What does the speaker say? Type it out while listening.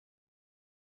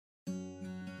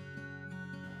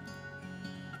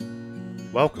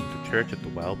Welcome to Church at the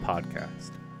Well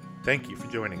podcast. Thank you for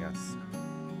joining us.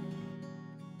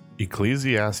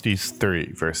 Ecclesiastes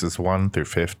 3, verses 1 through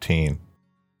 15.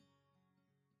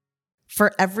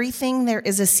 For everything there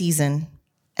is a season,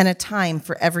 and a time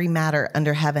for every matter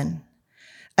under heaven.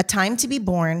 A time to be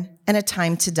born, and a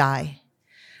time to die.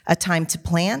 A time to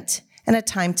plant, and a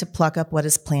time to pluck up what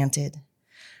is planted.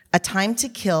 A time to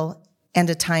kill, and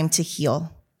a time to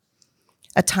heal.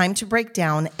 A time to break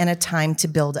down, and a time to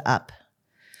build up.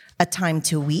 A time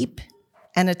to weep,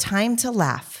 and a time to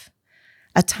laugh.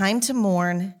 A time to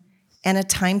mourn, and a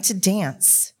time to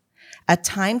dance. A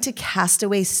time to cast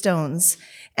away stones,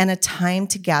 and a time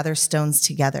to gather stones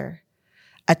together.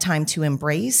 A time to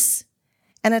embrace,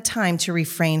 and a time to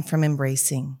refrain from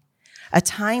embracing. A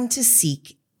time to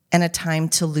seek, and a time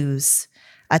to lose.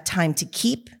 A time to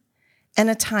keep, and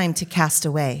a time to cast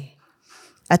away.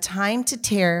 A time to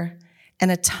tear, and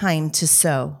a time to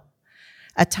sow.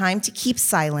 A time to keep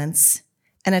silence,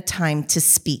 and a time to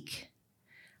speak.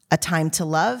 A time to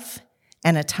love,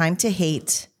 and a time to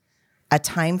hate. A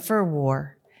time for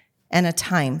war, and a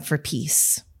time for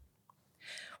peace.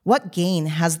 What gain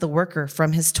has the worker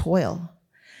from his toil?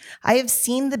 I have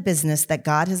seen the business that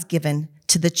God has given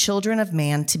to the children of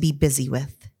man to be busy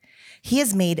with. He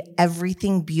has made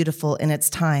everything beautiful in its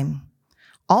time.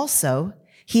 Also,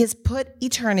 he has put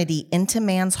eternity into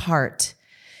man's heart,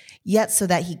 yet so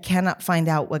that he cannot find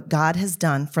out what God has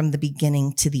done from the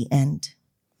beginning to the end.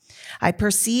 I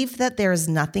perceive that there is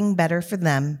nothing better for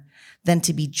them than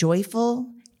to be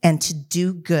joyful and to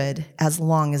do good as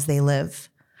long as they live.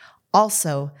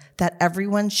 Also, that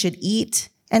everyone should eat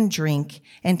and drink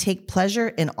and take pleasure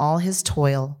in all his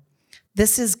toil.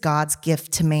 This is God's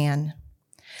gift to man.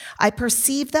 I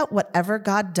perceive that whatever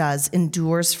God does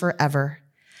endures forever.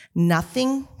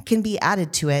 Nothing can be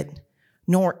added to it,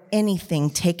 nor anything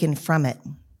taken from it.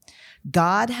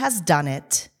 God has done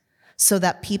it so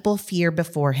that people fear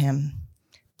before him.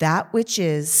 That which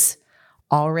is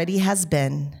already has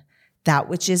been, that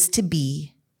which is to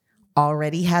be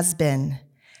already has been,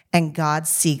 and God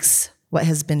seeks what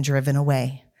has been driven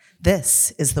away.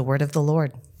 This is the word of the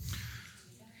Lord.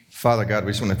 Father God,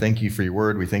 we just want to thank you for your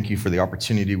word. We thank you for the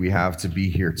opportunity we have to be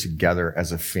here together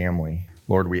as a family.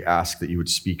 Lord, we ask that you would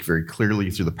speak very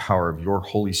clearly through the power of your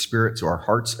Holy Spirit to our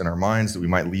hearts and our minds, that we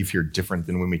might leave here different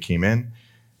than when we came in.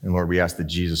 And Lord, we ask that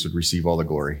Jesus would receive all the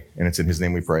glory. And it's in his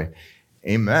name we pray.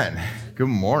 Amen. Good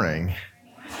morning.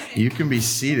 You can be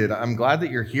seated. I'm glad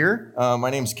that you're here. My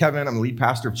name's Kevin. I'm the lead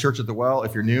pastor of Church at the Well.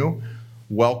 If you're new,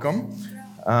 welcome.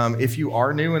 If you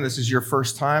are new and this is your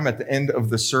first time, at the end of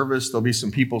the service, there'll be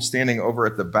some people standing over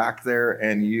at the back there,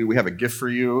 and we have a gift for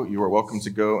you. You are welcome to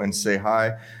go and say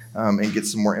hi and get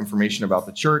some more information about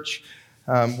the church.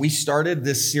 We started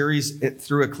this series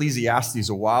through Ecclesiastes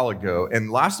a while ago,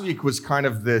 and last week was kind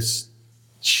of this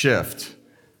shift.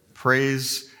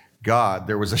 Praise God,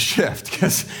 there was a shift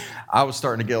because I was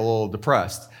starting to get a little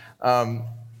depressed.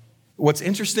 What's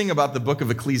interesting about the book of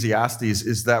Ecclesiastes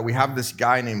is that we have this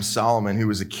guy named Solomon who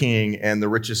was a king and the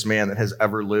richest man that has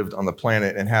ever lived on the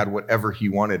planet and had whatever he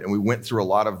wanted. And we went through a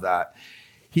lot of that.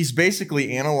 He's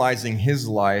basically analyzing his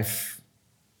life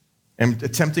and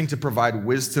attempting to provide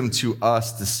wisdom to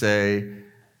us to say,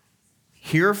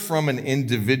 hear from an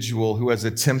individual who has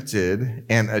attempted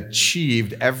and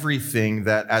achieved everything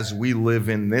that as we live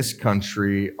in this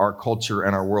country, our culture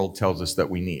and our world tells us that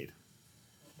we need.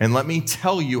 And let me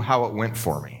tell you how it went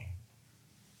for me,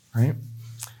 right?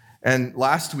 And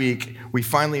last week, we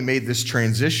finally made this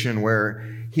transition where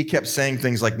he kept saying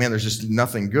things like, man, there's just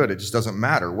nothing good. It just doesn't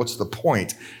matter. What's the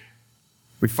point?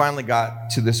 We finally got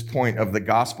to this point of the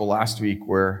gospel last week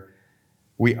where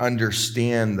we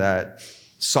understand that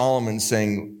Solomon's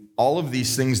saying all of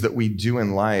these things that we do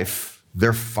in life,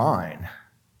 they're fine,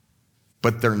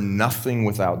 but they're nothing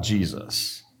without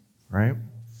Jesus, right?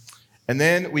 And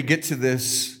then we get to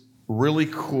this really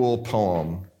cool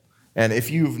poem. And if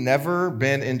you've never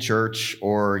been in church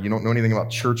or you don't know anything about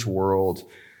church world,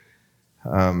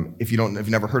 if you've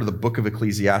never heard of the book of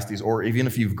Ecclesiastes, or even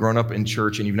if you've grown up in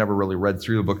church and you've never really read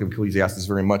through the book of Ecclesiastes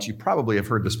very much, you probably have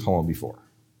heard this poem before,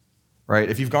 right?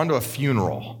 If you've gone to a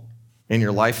funeral in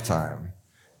your lifetime,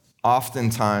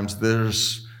 oftentimes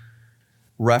there's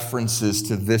references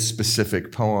to this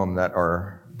specific poem that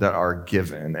are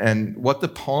given. And what the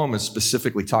poem is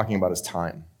specifically talking about is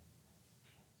time.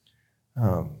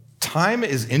 Time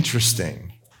is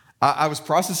interesting. I was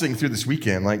processing through this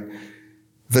weekend, like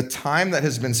the time that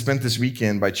has been spent this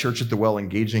weekend by Church at the Well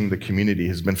engaging the community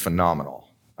has been phenomenal.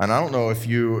 And I don't know if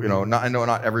I know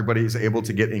not everybody is able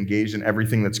to get engaged in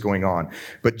everything that's going on.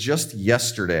 But just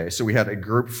yesterday, so we had a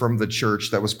group from the church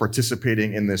that was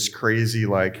participating in this crazy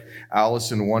like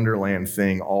Alice in Wonderland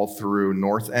thing all through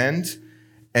North End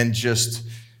and just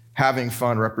having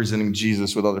fun representing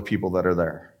Jesus with other people that are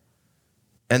there.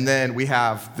 And then we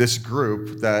have this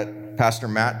group that Pastor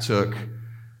Matt took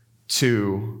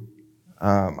to,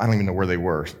 I don't even know where they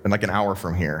were, like an hour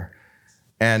from here.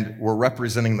 And we're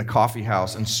representing the coffee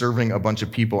house and serving a bunch of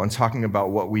people and talking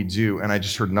about what we do. And I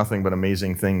just heard nothing but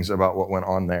amazing things about what went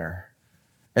on there.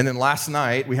 And then last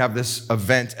night, we have this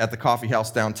event at the coffee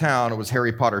house downtown. It was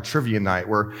Harry Potter trivia night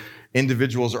where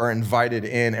individuals are invited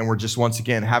in and we're just once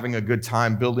again having a good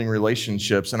time building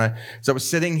relationships. And as I was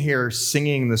sitting here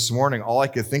singing this morning, all I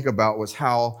could think about was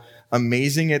how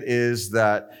amazing it is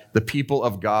that the people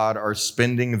of God are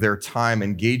spending their time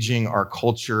engaging our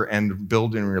culture and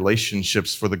building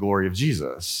relationships for the glory of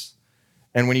Jesus.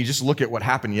 And when you just look at what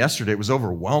happened yesterday, it was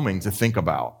overwhelming to think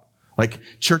about. Like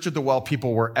Church at the Well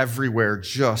people were everywhere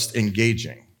just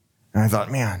engaging. And I thought,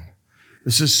 man,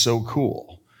 this is so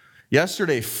cool.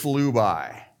 Yesterday flew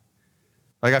by.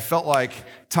 Like I felt like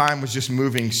time was just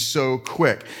moving so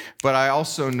quick. But I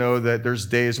also know that there's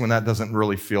days when that doesn't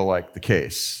really feel like the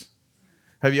case.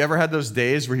 Have you ever had those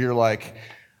days where you're like,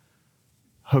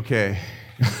 okay,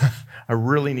 I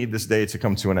really need this day to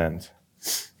come to an end?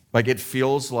 Like it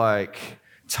feels like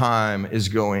time is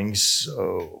going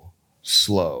so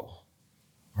slow,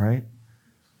 right?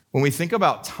 When we think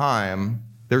about time,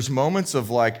 there's moments of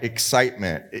like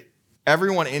excitement.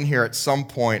 Everyone in here at some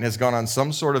point has gone on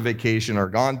some sort of vacation or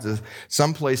gone to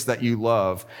some place that you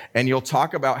love, and you'll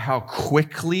talk about how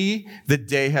quickly the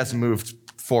day has moved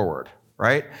forward,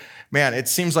 right? Man, it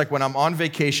seems like when I'm on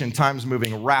vacation, time's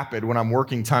moving rapid. When I'm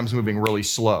working, time's moving really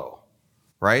slow,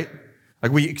 right?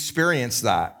 Like we experience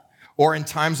that. Or in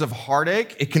times of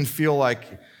heartache, it can feel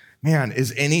like, man,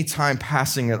 is any time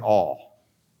passing at all,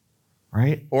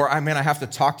 right? Or, I have to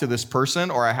talk to this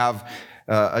person, or I have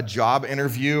a job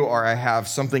interview, or I have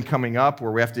something coming up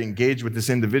where we have to engage with this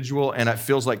individual, and it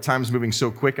feels like time's moving so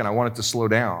quick and I want it to slow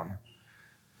down.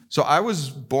 So I was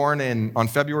born on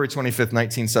February 25th,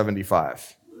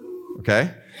 1975.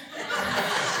 Okay?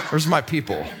 Where's my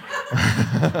people?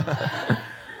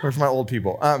 Where's my old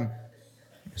people?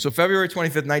 So February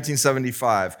 25th,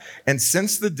 1975. And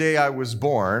since the day I was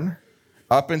born,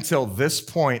 up until this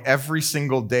point, every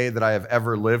single day that I have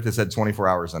ever lived has had 24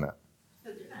 hours in it.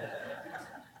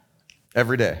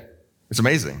 Every day. It's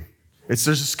amazing. There's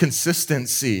this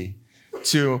consistency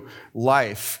to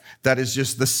life that is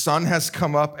just the sun has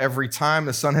come up every time.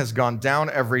 The sun has gone down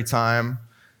every time.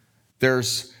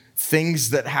 There's things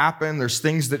that happen. There's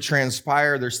things that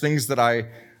transpire. There's things that I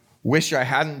wish I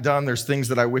hadn't done. There's things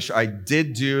that I wish I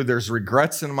did do. There's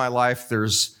regrets in my life.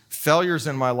 There's failures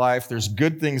in my life. There's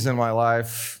good things in my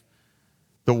life.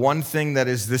 The one thing that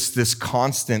is this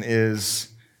constant is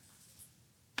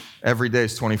every day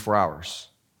is 24 hours.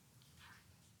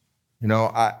 You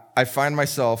know, I find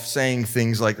myself saying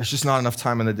things like, there's just not enough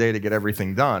time in the day to get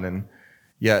everything done. And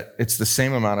yet it's the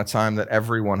same amount of time that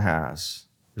everyone has.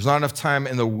 There's not enough time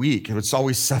in the week. It's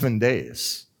always 7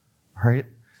 days, right?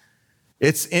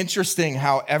 It's interesting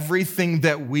how everything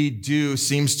that we do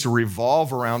seems to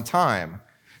revolve around time.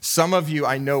 Some of you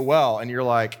I know well, and you're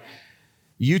like,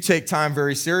 you take time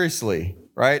very seriously,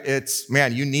 right? It's,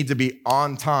 man, you need to be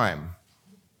on time,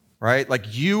 right?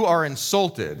 Like you are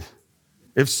insulted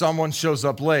if someone shows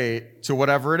up late to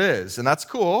whatever it is, and that's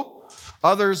cool.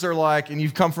 Others are like, and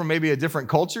you've come from maybe a different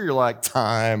culture, you're like,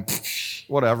 time,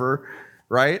 whatever,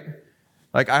 right?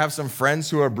 Like I have some friends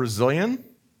who are Brazilian,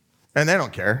 and they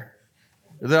don't care.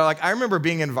 They're like, I remember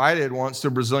being invited once to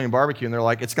a Brazilian barbecue, and they're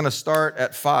like, it's going to start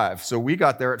at 5. So we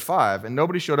got there at 5, and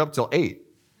nobody showed up till 8.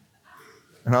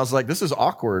 And I was like, this is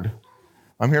awkward.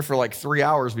 I'm here for like 3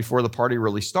 hours before the party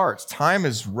really starts. Time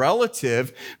is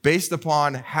relative based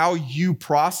upon how you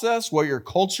process, what your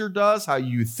culture does, how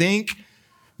you think,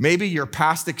 maybe your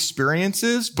past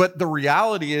experiences. But the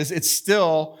reality is it's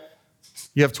still,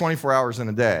 you have 24 hours in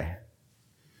a day.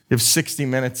 You have 60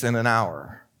 minutes in an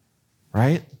hour,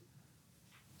 right?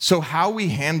 So how we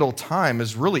handle time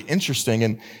is really interesting.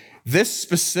 And this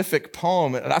specific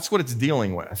poem, that's what it's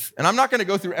dealing with. And I'm not going to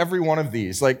go through every one of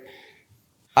these. Like,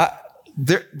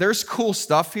 there's cool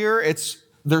stuff here.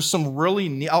 There's some really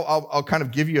neat, I'll kind of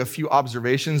give you a few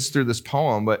observations through this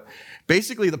poem, but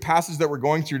basically the passage that we're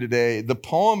going through today, the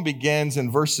poem begins in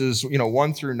verses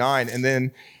 1 through 9, and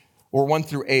then, or 1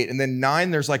 through 8, and then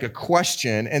 9, there's like a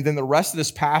question, and then the rest of this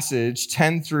passage,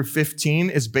 10 through 15,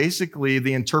 is basically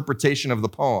the interpretation of the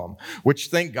poem, which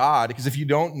thank God, because if you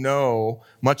don't know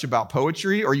much about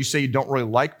poetry, or you say you don't really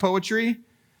like poetry,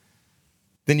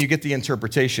 then you get the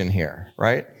interpretation here,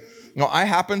 right? I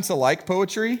happen to like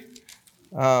poetry.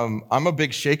 I'm a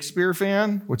big Shakespeare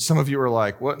fan, which some of you are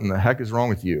like, what in the heck is wrong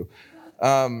with you?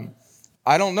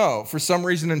 I don't know. For some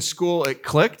reason in school, it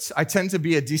clicked. I tend to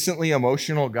be a decently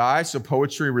emotional guy, so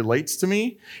poetry relates to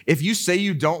me. If you say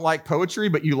you don't like poetry,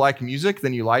 but you like music,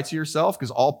 then you lie to yourself,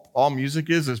 because all music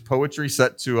is poetry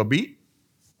set to a beat,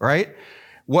 right?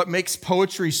 What makes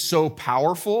poetry so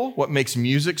powerful, what makes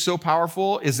music so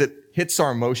powerful, is it hits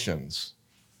our emotions,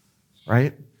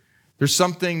 right? There's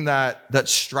something that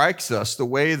strikes us, the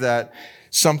way that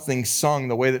something's sung,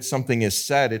 the way that something is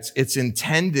said. It's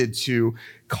intended to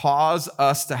cause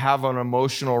us to have an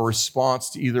emotional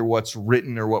response to either what's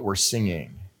written or what we're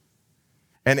singing.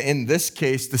 And in this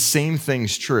case, the same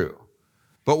thing's true.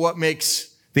 But what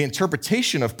makes the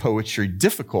interpretation of poetry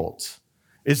difficult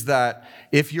is that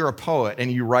if you're a poet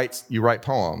and you write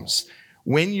poems,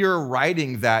 when you're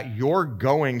writing that, you're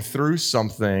going through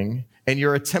something and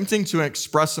you're attempting to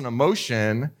express an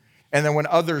emotion, and then when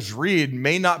others read,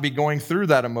 may not be going through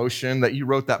that emotion that you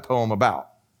wrote that poem about,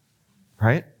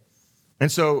 right?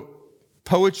 And so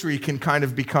poetry can kind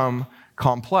of become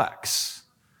complex.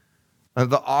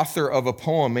 The author of a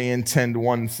poem may intend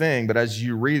one thing, but as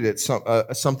you read it,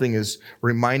 something is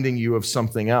reminding you of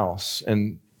something else,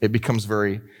 and it becomes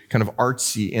very kind of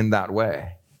artsy in that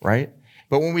way, right?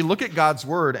 But when we look at God's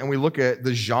word and we look at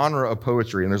the genre of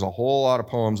poetry, and there's a whole lot of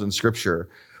poems in Scripture,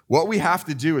 what we have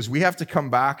to do is we have to come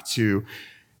back to,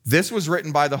 this was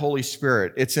written by the Holy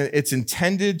Spirit. It's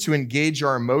intended to engage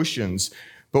our emotions,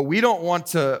 but we don't want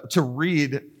to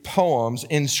read poems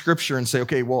in Scripture and say,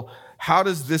 okay, well, how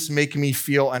does this make me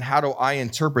feel and how do I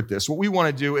interpret this? What we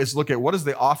want to do is look at, what is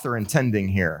the author intending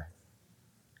here?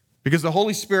 Because the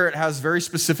Holy Spirit has very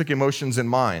specific emotions in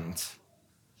mind.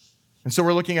 And so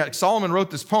we're looking at, Solomon wrote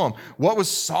this poem. What was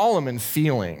Solomon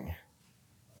feeling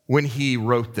when he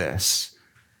wrote this?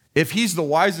 If he's the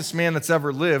wisest man that's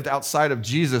ever lived outside of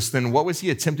Jesus, then what was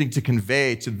he attempting to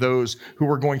convey to those who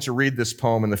were going to read this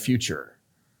poem in the future?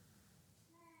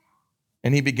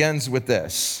 And he begins with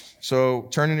this. So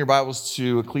turn in your Bibles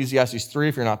to Ecclesiastes 3.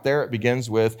 If you're not there, it begins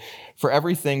with, for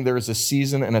everything there is a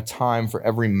season and a time for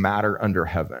every matter under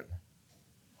heaven.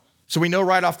 So we know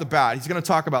right off the bat, he's going to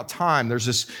talk about time.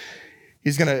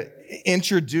 He's going to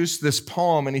introduce this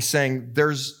poem, and he's saying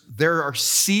there are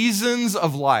seasons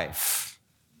of life.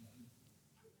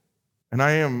 And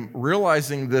I am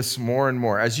realizing this more and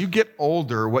more. As you get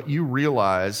older, what you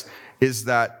realize is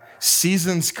that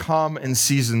seasons come and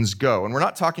seasons go. And we're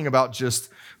not talking about just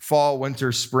fall,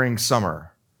 winter, spring,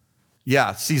 summer.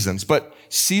 Yeah, seasons. But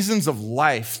seasons of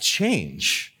life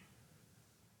change.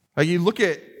 Like you look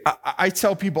at, I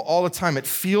tell people all the time, it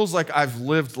feels like I've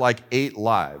lived like 8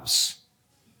 lives.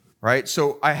 Right?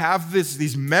 So I have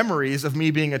these memories of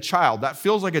me being a child. That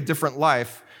feels like a different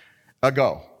life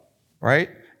ago, right?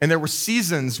 And there were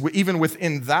seasons even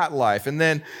within that life. And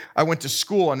then I went to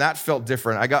school and that felt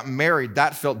different. I got married,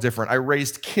 that felt different. I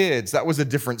raised kids, that was a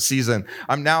different season.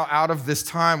 I'm now out of this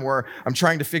time where I'm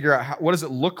trying to figure out what does it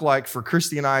look like for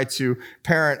Christy and I to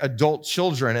parent adult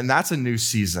children, and that's a new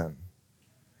season.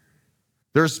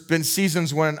 There's been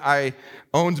seasons when I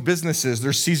owned businesses.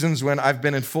 There's seasons when I've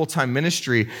been in full-time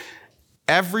ministry.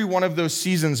 Every one of those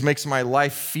seasons makes my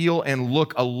life feel and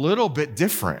look a little bit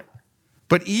different.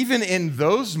 But even in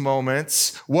those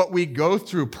moments, what we go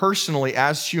through personally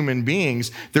as human beings,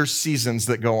 there's seasons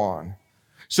that go on.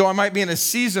 So I might be in a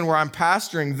season where I'm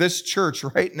pastoring this church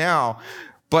right now,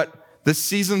 but the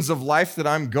seasons of life that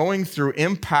I'm going through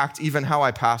impact even how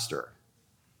I pastor.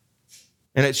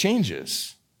 And it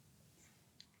changes.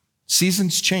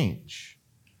 Seasons change.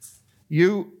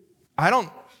 It's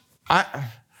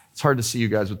hard to see you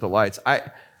guys with the lights.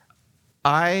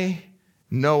 I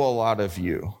know a lot of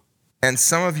you. And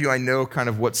some of you, I know kind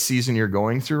of what season you're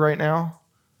going through right now.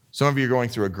 Some of you are going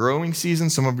through a growing season.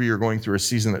 Some of you are going through a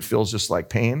season that feels just like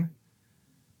pain.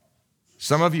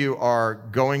 Some of you are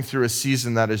going through a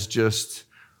season that is just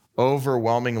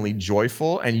overwhelmingly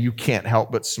joyful and you can't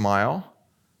help but smile.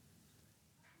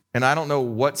 And I don't know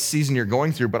what season you're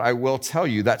going through, but I will tell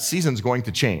you that season's going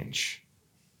to change,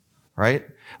 right?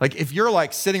 Like if you're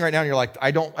like sitting right now and you're like,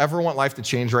 I don't ever want life to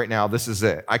change right now, this is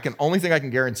it. Only thing I can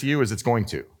guarantee you is it's going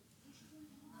to,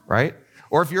 right?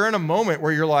 Or if you're in a moment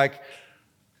where you're like,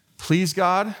 please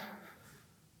God,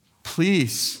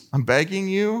 please, I'm begging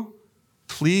you,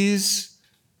 please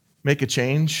make a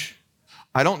change.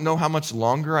 I don't know how much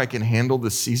longer I can handle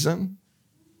this season.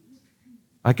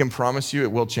 I can promise you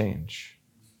it will change.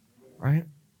 Right?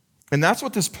 And that's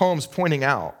what this poem's pointing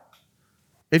out.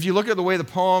 If you look at the way the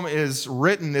poem is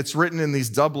written, it's written in these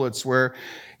doublets where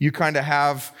you kind of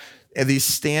have these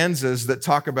stanzas that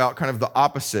talk about kind of the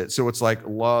opposite. So it's like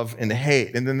love and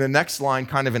hate. And then the next line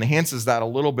kind of enhances that a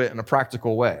little bit in a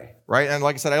practical way, right? And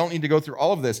like I said, I don't need to go through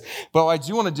all of this, but what I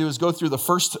do want to do is go through the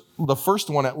first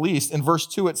one at least. In verse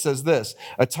 2, it says this: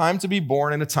 a time to be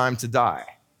born and a time to die.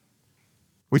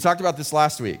 We talked about this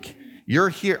last week. You're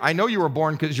here. I know you were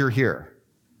born because you're here.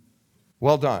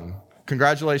 Well done.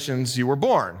 Congratulations, you were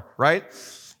born, right?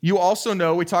 You also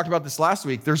know, we talked about this last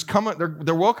week, there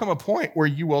will come a point where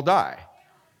you will die.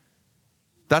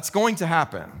 That's going to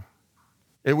happen.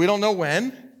 We don't know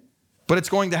when, but it's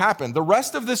going to happen. The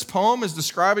rest of this poem is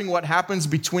describing what happens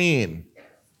between.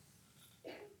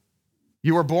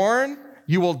 You were born,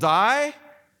 you will die,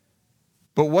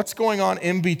 but what's going on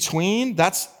in between,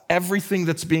 that's everything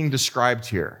that's being described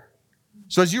here.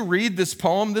 So as you read this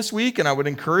poem this week, and I would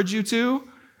encourage you to,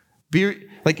 be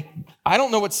like, I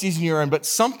don't know what season you're in, but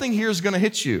something here is going to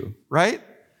hit you, right?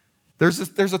 There's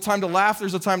a time to laugh,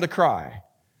 there's a time to cry.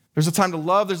 There's a time to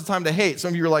love, there's a time to hate.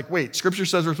 Some of you are like, wait, Scripture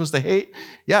says we're supposed to hate?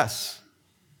 Yes.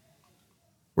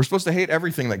 We're supposed to hate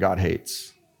everything that God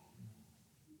hates.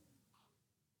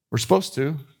 We're supposed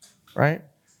to, right?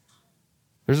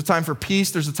 There's a time for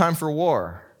peace, there's a time for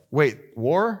war. Wait,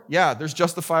 war? Yeah, there's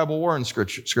justifiable war in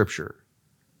Scripture.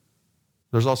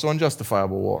 There's also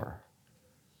unjustifiable war.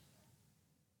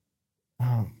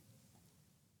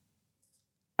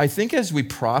 I think as we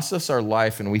process our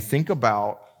life and we think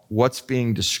about what's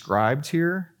being described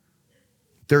here,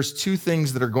 there's two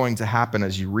things that are going to happen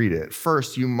as you read it.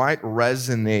 First, you might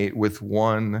resonate with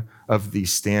one of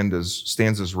these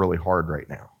stanzas really hard right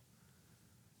now,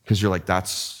 because you're like,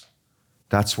 that's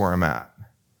where I'm at.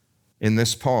 In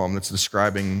this poem that's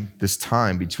describing this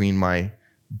time between my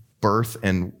birth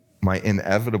and my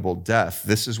inevitable death,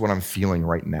 this is what I'm feeling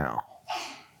right now.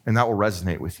 And that will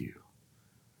resonate with you.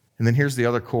 And then here's the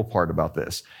other cool part about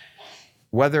this.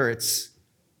 Whether it's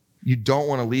you don't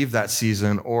want to leave that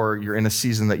season or you're in a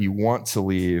season that you want to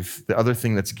leave, the other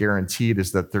thing that's guaranteed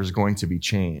is that there's going to be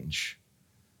change.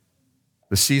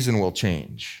 The season will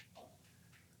change.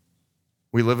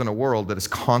 We live in a world that is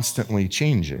constantly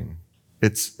changing.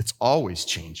 It's always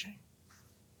changing.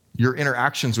 Your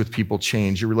interactions with people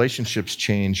change. Your relationships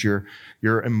change. Your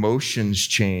emotions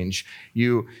change.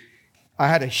 I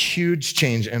had a huge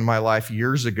change in my life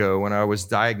years ago when I was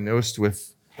diagnosed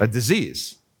with a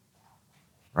disease,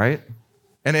 right?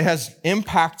 And it has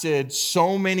impacted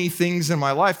so many things in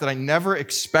my life that I never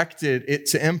expected it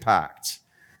to impact.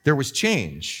 There was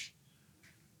change.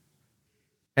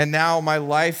 And now my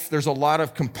life, there's a lot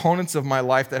of components of my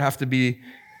life that have to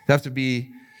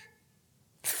be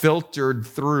filtered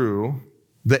through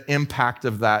the impact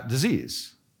of that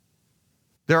disease.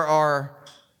 There are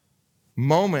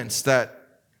moments that,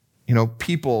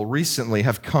 people recently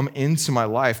have come into my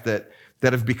life that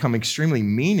have become extremely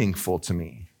meaningful to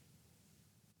me.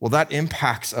 Well, that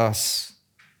impacts us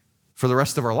for the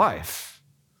rest of our life,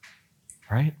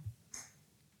 right?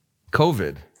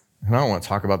 COVID. And I don't want to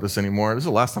talk about this anymore. This is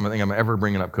the last time I think I'm ever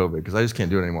bringing up COVID because I just can't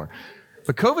do it anymore.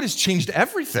 But COVID has changed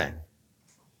everything.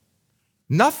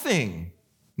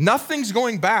 Nothing's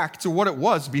going back to what it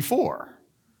was before.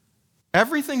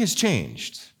 Everything has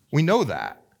changed. We know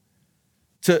that.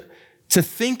 To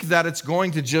think that it's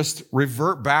going to just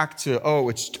revert back to,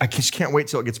 I just can't wait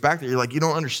till it gets back there. You're like, you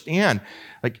don't understand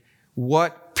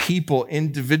what people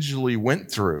individually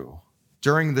went through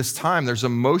during this time. There's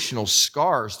emotional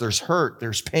scars, there's hurt,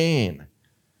 there's pain.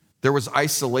 There was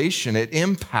isolation. It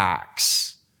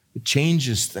impacts, it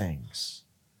changes things.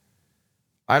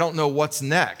 I don't know what's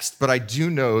next, but I do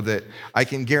know that I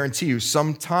can guarantee you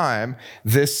sometime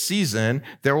this season,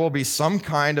 there will be some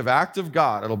kind of act of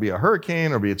God. It'll be a hurricane,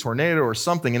 it'll be a tornado or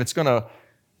something, and it's going to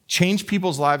change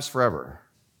people's lives forever.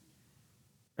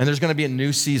 And there's going to be a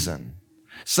new season.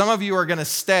 Some of you are going to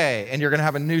stay and you're going to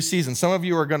have a new season. Some of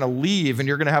you are going to leave and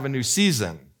you're going to have a new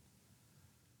season.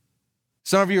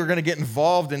 Some of you are going to get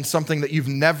involved in something that you've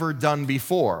never done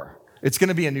before. It's going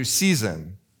to be a new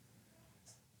season.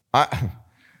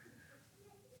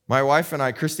 My wife and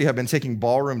I, Christy, have been taking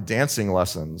ballroom dancing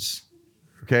lessons,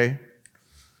 okay?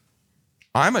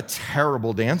 I'm a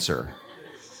terrible dancer.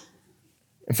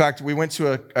 In fact, we went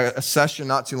to a session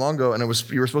not too long ago, and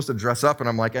you were supposed to dress up, and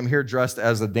I'm like, I'm here dressed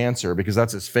as a dancer because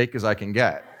that's as fake as I can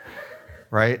get,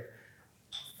 right?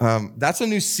 That's a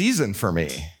new season for me,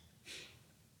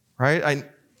 right?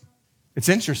 It's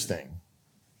interesting.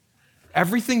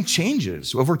 Everything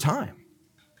changes over time.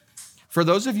 For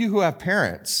those of you who have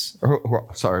parents,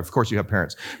 of course you have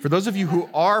parents. For those of you who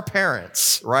are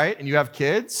parents, right, and you have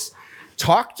kids,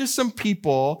 talk to some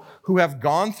people who have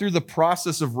gone through the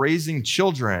process of raising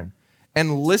children,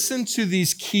 and listen to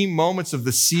these key moments of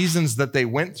the seasons that they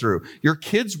went through. Your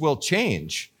kids will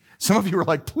change. Some of you are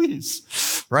like,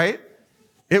 please, right?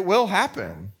 It will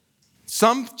happen.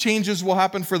 Some changes will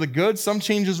happen for the good. Some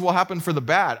changes will happen for the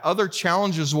bad. Other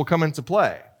challenges will come into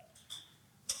play.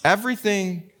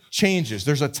 Everything changes.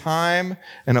 There's a time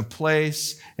and a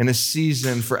place and a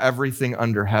season for everything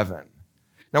under heaven.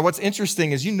 Now, what's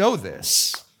interesting is you know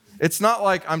this. It's not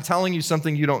like I'm telling you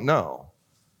something you don't know.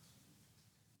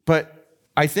 But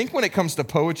I think when it comes to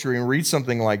poetry and read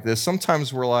something like this,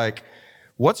 sometimes we're like,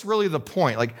 what's really the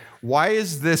point? Like, why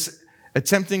is this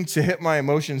attempting to hit my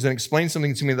emotions and explain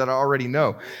something to me that I already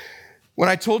know? When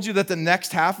I told you that the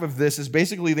next half of this is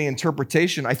basically the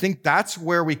interpretation, I think that's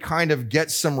where we kind of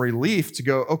get some relief to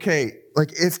go, okay,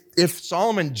 like if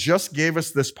Solomon just gave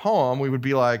us this poem, we would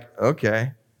be like,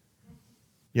 okay.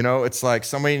 You know, it's like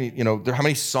somebody, you know, how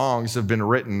many songs have been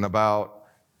written about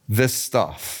this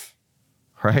stuff,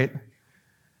 right?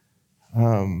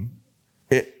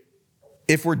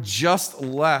 If we're just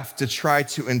left to try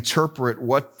to interpret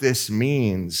what this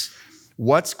means,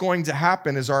 what's going to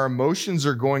happen is our emotions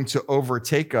are going to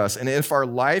overtake us. And if our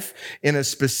life in a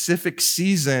specific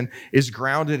season is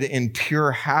grounded in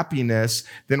pure happiness,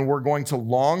 then we're going to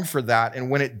long for that. And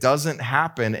when it doesn't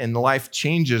happen and life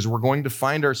changes, we're going to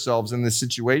find ourselves in this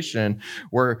situation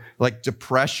where like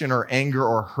depression or anger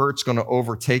or hurt's going to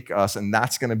overtake us. And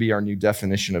that's going to be our new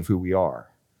definition of who we are.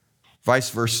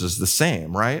 Vice versa is the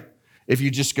same, right? If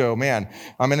you just go, man,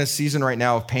 I'm in a season right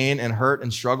now of pain and hurt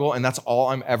and struggle, and that's all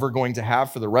I'm ever going to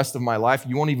have for the rest of my life,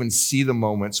 you won't even see the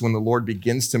moments when the Lord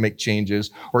begins to make changes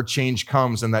or change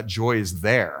comes and that joy is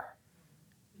there.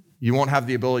 You won't have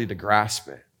the ability to grasp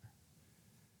it.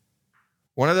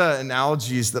 One of the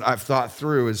analogies that I've thought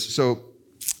through is, so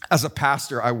as a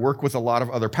pastor, I work with a lot of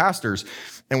other pastors,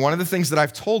 and one of the things that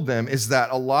I've told them is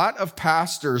that a lot of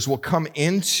pastors will come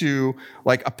into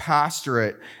like a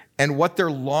pastorate, and what they're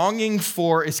longing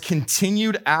for is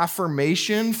continued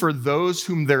affirmation for those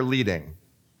whom they're leading.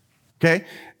 Okay?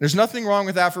 There's nothing wrong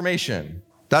with affirmation.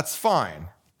 That's fine.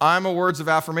 I'm a words of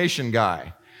affirmation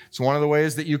guy. It's one of the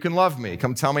ways that you can love me.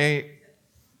 Come tell me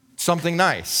something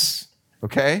nice.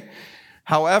 Okay?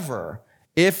 However,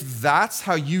 if that's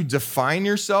how you define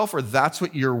yourself or that's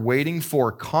what you're waiting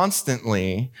for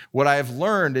constantly, what I have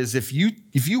learned is if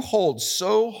you hold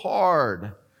so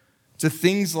hard to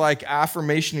things like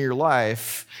affirmation in your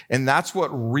life, and that's what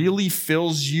really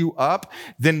fills you up,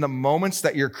 then the moments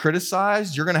that you're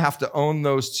criticized, you're going to have to own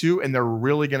those too, and they're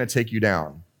really going to take you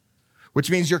down. Which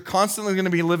means you're constantly going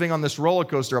to be living on this roller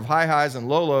coaster of high highs and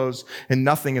low lows and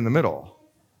nothing in the middle.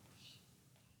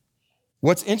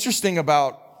 What's interesting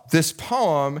about this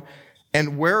poem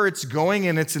and where it's going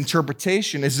in its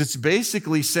interpretation is it's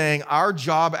basically saying our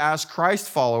job as Christ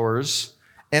followers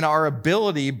and our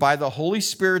ability by the Holy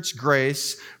Spirit's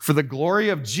grace for the glory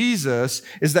of Jesus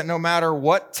is that no matter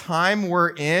what time we're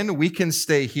in, we can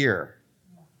stay here.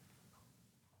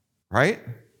 Right?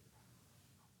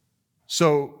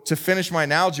 So to finish my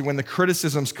analogy, when the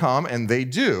criticisms come, and they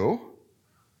do,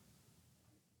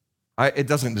 it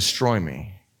doesn't destroy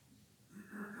me.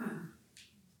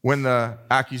 When the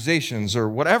accusations or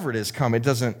whatever it is come, it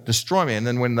doesn't destroy me. And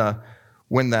then when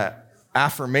the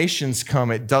affirmations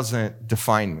come, it doesn't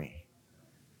define me.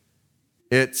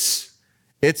 It's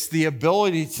the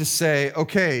ability to say,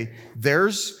 okay,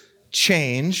 there's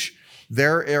change,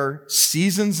 there are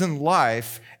seasons in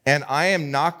life, and I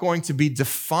am not going to be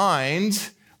defined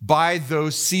by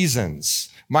those seasons.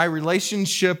 My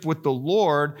relationship with the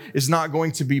Lord is not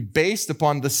going to be based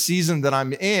upon the season that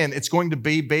I'm in. It's going to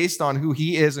be based on who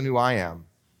He is and who I am.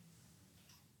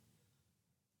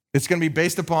 It's going to be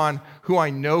based upon who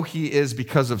I know He is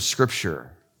because of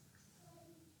Scripture.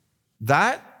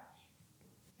 That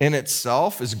in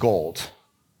itself is gold.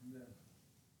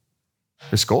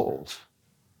 It's gold.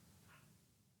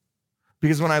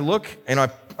 Because when I look,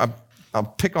 and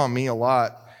I'll pick on me a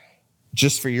lot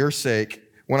just for your sake,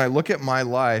 when I look at my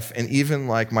life and even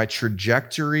like my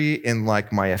trajectory and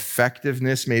like my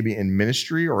effectiveness maybe in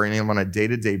ministry or on a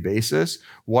day-to-day basis,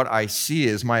 what I see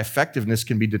is my effectiveness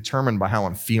can be determined by how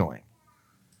I'm feeling.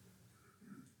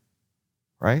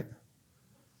 Right?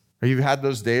 Have you had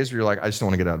those days where you're like, I just don't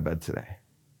want to get out of bed today?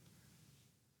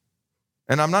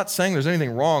 And I'm not saying there's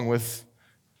anything wrong with,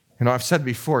 I've said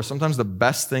before, sometimes the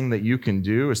best thing that you can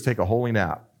do is take a holy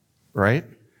nap, right?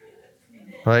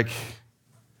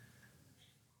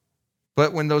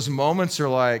 But when those moments are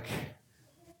like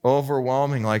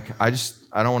overwhelming, like I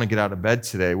don't want to get out of bed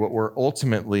today,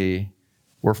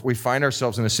 we find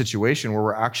ourselves in a situation where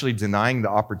we're actually denying the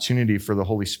opportunity for the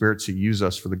Holy Spirit to use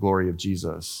us for the glory of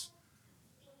Jesus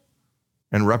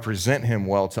and represent Him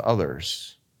well to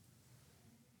others.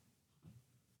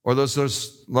 Or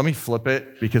those, let me flip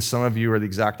it, because some of you are the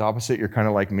exact opposite. You're kind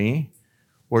of like me,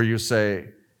 where you say,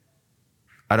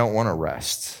 I don't want to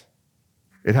rest.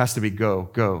 It has to be go,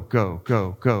 go, go,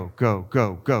 go, go, go,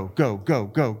 go, go, go, go,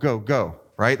 go, go, go,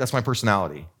 right? That's my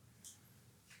personality.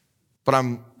 But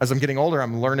as I'm getting older,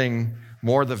 I'm learning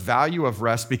more the value of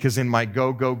rest, because in my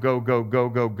go, go, go, go, go,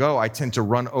 go, go, I tend to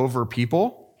run over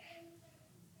people,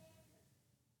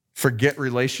 forget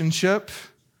relationship,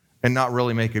 and not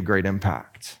really make a great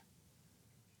impact,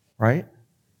 right?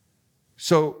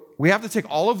 So we have to take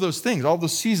all of those things, all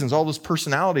those seasons, all those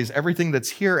personalities, everything that's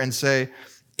here, and say,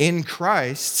 in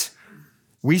Christ,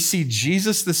 we see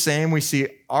Jesus the same, we see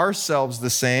ourselves the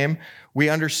same, we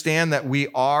understand that we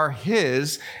are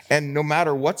his, and no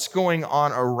matter what's going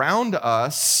on around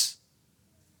us,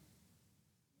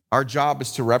 our job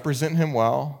is to represent him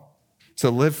well,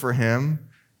 to live for him,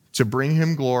 to bring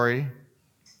him glory,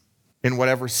 in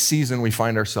whatever season we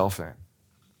find ourselves in.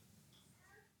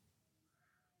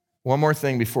 One more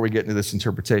thing before we get into this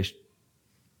interpretation.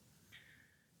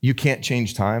 You can't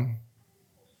change time.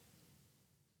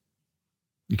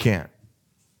 You can't.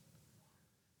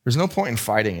 There's no point in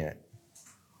fighting it,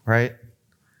 right?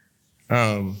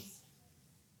 And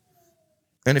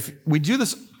if we do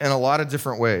this in a lot of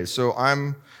different ways. So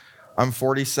I'm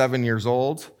 47 years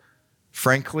old.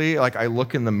 Frankly, like, I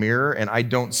look in the mirror and I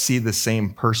don't see the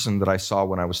same person that I saw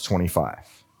when I was 25.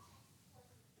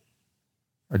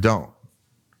 I don't.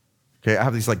 Okay, I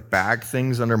have these like bag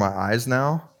things under my eyes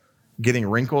now, getting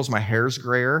wrinkles, my hair's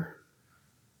grayer.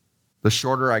 The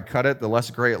shorter I cut it, the less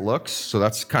gray it looks. So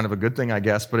that's kind of a good thing, I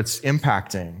guess, but it's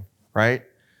impacting, right?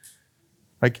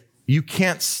 Like, you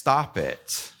can't stop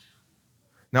it.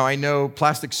 Now, I know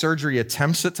plastic surgery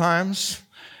attempts at times,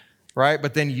 right?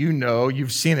 But then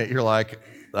you've seen it. You're like,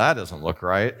 that doesn't look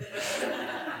right,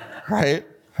 right?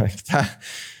 Like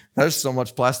there's so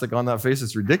much plastic on that face,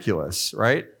 it's ridiculous,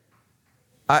 right?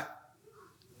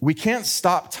 We can't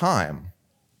stop time.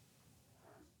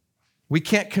 We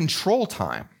can't control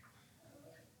time.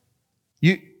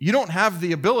 You don't have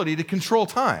the ability to control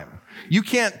time. You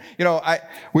can't,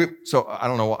 so I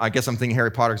don't know, I guess I'm thinking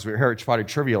Harry Potter, because we were Harry Potter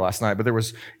trivia last night, but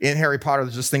in Harry Potter,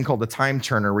 there's this thing called the time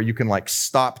turner, where you can like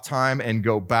stop time and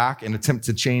go back and attempt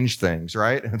to change things,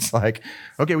 right? And it's like,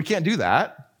 okay, we can't do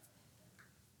that.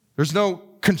 There's no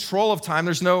control of time.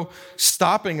 There's no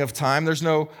stopping of time. There's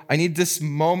no, I need this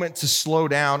moment to slow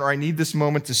down, or I need this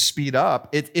moment to speed up.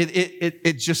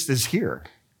 It just is here.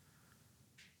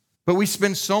 But we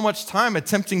spend so much time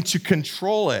attempting to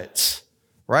control it,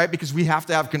 right? Because we have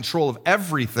to have control of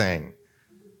everything.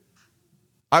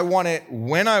 I want it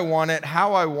when I want it,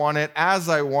 how I want it, as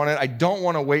I want it. I don't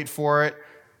want to wait for it.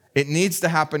 It needs to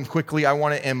happen quickly. I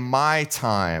want it in my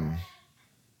time.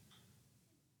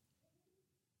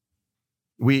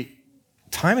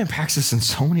 Time impacts us in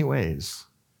so many ways.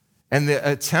 And the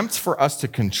attempt for us to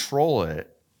control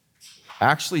it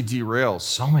actually derails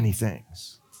so many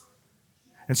things.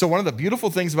 And so one of the beautiful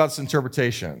things about this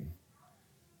interpretation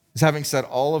is, having said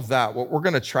all of that, what we're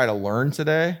going to try to learn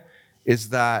today is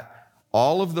that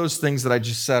all of those things that I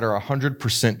just said are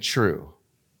 100% true,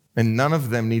 and none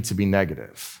of them need to be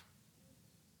negative.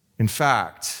 In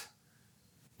fact,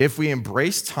 if we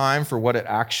embrace time for what it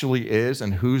actually is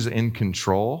and who's in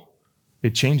control,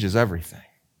 it changes everything.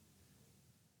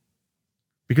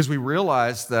 Because we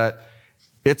realize that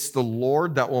it's the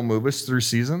Lord that will move us through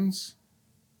seasons.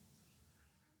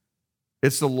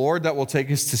 It's the Lord that will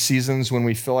take us to seasons when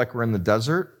we feel like we're in the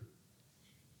desert.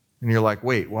 And you're like,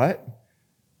 wait, what?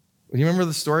 Do you remember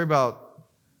the story about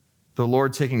the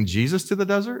Lord taking Jesus to the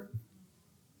desert?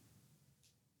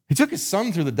 He took his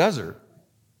son through the desert,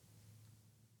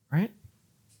 right?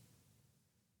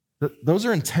 Those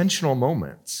are intentional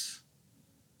moments.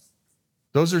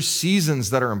 Those are seasons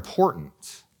that are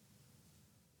important.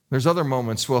 There's other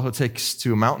moments where he'll take us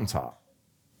to a mountaintop,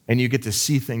 and you get to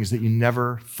see things that you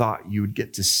never thought you would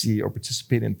get to see, or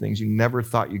participate in things you never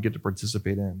thought you'd get to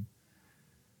participate in.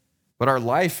 But our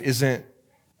life isn't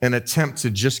an attempt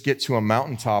to just get to a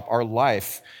mountaintop. Our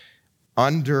life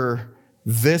under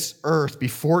this earth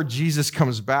before Jesus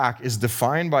comes back is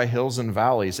defined by hills and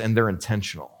valleys, and they're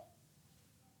intentional.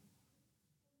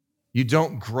 You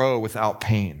don't grow without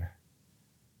pain.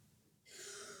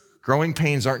 Growing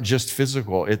pains aren't just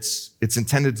physical. It's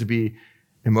intended to be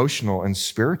emotional and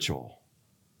spiritual.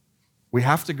 We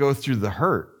have to go through the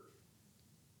hurt.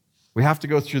 We have to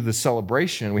go through the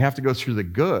celebration. We have to go through the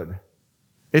good.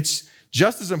 It's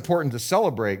just as important to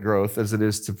celebrate growth as it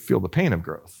is to feel the pain of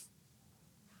growth,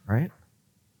 right?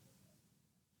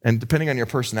 And depending on your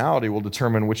personality will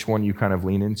determine which one you kind of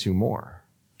lean into more.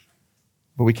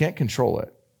 But we can't control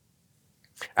it.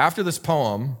 After this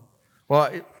poem,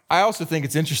 well, I also think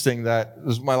it's interesting that,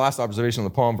 this is my last observation on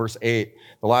the poem, verse 8,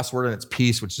 the last word in it's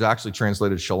peace, which is actually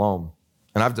translated shalom.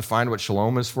 And I've defined what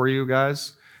shalom is for you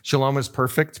guys. Shalom is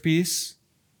perfect peace,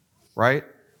 right?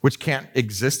 Which can't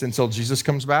exist until Jesus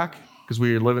comes back, because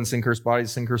we live in sin-cursed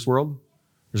bodies, sin-cursed world.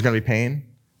 There's going to be pain.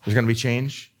 There's going to be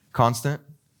change, constant,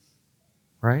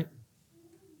 right?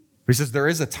 But he says there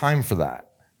is a time for that.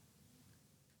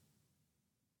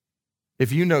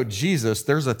 If you know Jesus,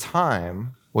 there's a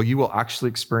time where you will actually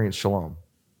experience shalom.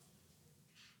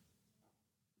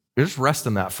 You just rest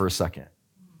in that for a second.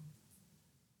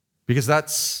 Because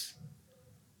that's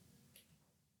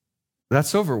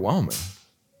overwhelming.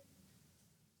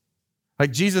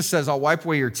 Like Jesus says, I'll wipe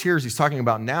away your tears. He's talking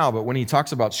about now, but when he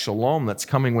talks about shalom that's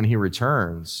coming when he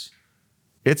returns,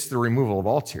 it's the removal of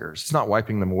all tears. It's not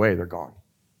wiping them away, they're gone.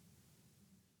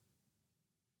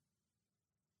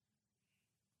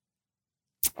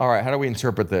 All right, how do we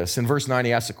interpret this? In verse 9,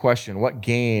 he asks a question: what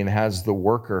gain has the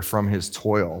worker from his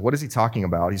toil? What is he talking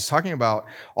about? He's talking about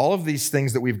all of these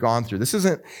things that we've gone through. This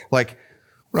isn't like,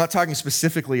 we're not talking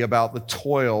specifically about the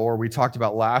toil, or we talked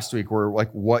about last week, where like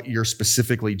what you're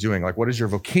specifically doing, like what is your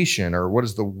vocation, or what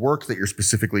is the work that you're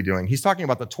specifically doing. He's talking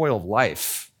about the toil of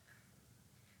life,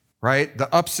 right?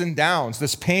 The ups and downs,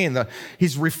 this pain.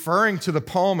 He's referring to the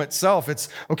poem itself. It's,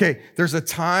 okay, there's a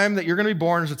time that you're going to be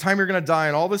born, there's a time you're going to die,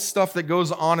 and all this stuff that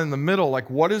goes on in the middle. Like,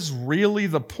 what is really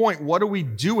the point? What do we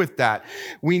do with that?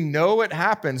 We know it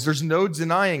happens. There's no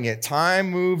denying it.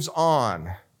 Time moves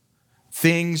on.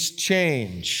 Things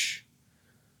change.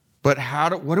 But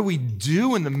what do we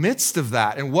do in the midst of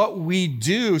that? And what we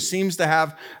do seems to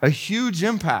have a huge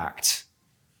impact.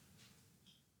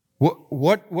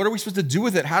 What are we supposed to do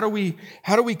with it? How do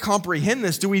we comprehend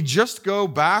this? Do we just go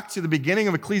back to the beginning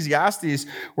of Ecclesiastes,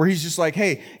 where he's just like,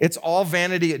 hey, it's all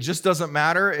vanity, it just doesn't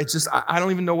matter, it's just, I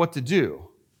don't even know what to do?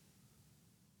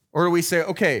 Or do we say,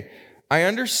 okay, I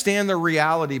understand the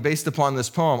reality based upon this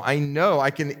poem. I know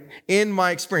I can, in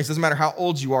my experience, doesn't matter how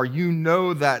old you are, you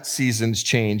know that seasons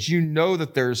change. You know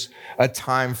that there's a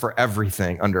time for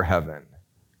everything under heaven.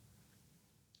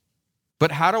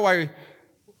 But how do I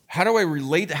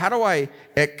relate? How do I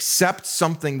accept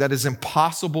something that is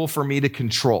impossible for me to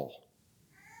control?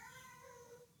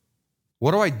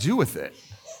 What do I do with it?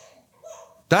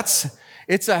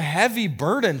 It's a heavy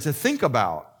burden to think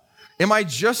about. Am I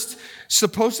just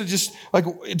supposed to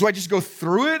do I just go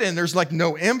through it and there's like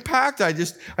no impact? I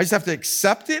just have to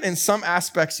accept it? In some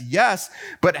aspects, yes,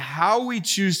 but how we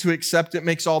choose to accept it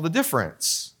makes all the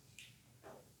difference.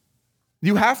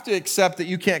 You have to accept that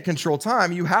you can't control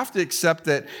time. You have to accept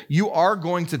that you are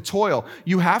going to toil.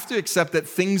 You have to accept that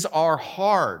things are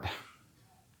hard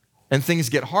and things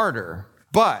get harder.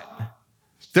 But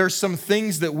there's some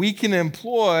things that we can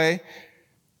employ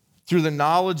through the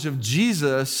knowledge of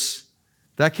Jesus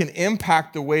that can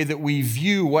impact the way that we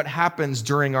view what happens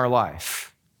during our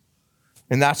life.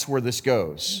 And that's where this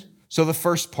goes. So the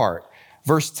first part,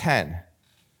 verse 10,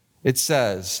 it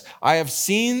says, I have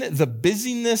seen the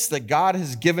busyness that God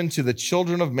has given to the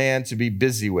children of man to be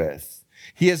busy with.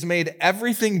 He has made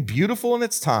everything beautiful in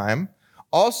its time.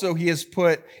 Also, he has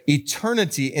put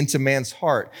eternity into man's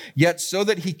heart, yet so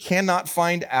that he cannot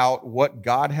find out what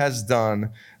God has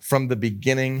done from the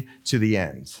beginning to the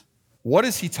end. What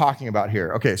is he talking about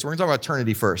here? Okay, so we're going to talk about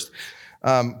eternity first.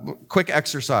 Quick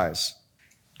exercise.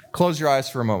 Close your eyes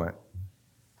for a moment.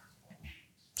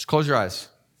 Just close your eyes.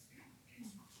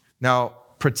 Now,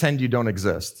 pretend you don't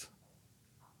exist.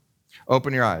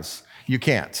 Open your eyes. You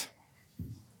can't.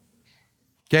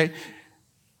 Okay?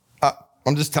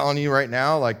 I'm just telling you right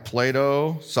now, like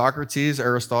Plato, Socrates,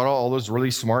 Aristotle, all those really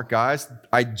smart guys,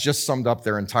 I just summed up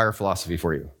their entire philosophy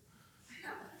for you.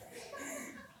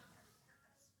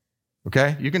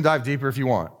 Okay? You can dive deeper if you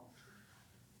want.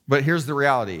 But here's the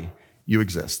reality. You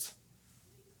exist.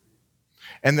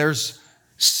 And there's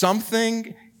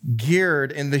something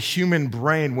geared in the human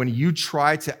brain when you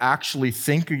try to actually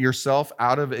think of yourself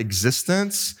out of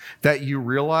existence, that you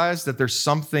realize that there's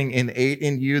something innate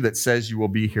in you that says you will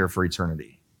be here for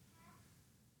eternity.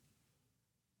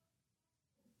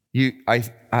 You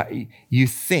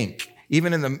think,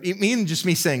 even just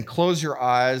me saying, close your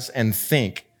eyes and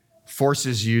think,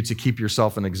 forces you to keep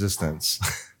yourself in existence,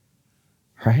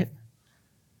 right?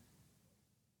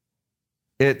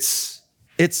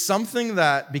 It's something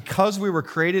that, because we were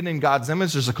created in God's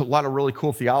image, there's a lot of really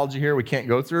cool theology here we can't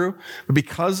go through, but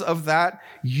because of that,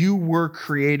 you were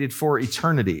created for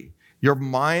eternity. Your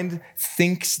mind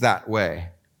thinks that way.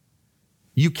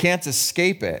 You can't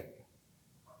escape it,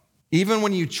 even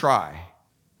when you try.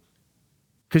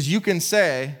 Because you can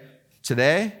say,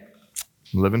 today,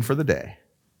 I'm living for the day.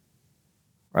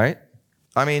 Right?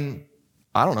 I mean,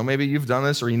 I don't know, maybe you've done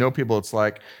this or you know people, it's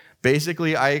like,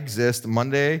 basically I exist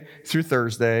Monday through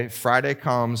Thursday, Friday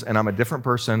comes and I'm a different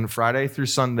person, Friday through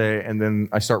Sunday, and then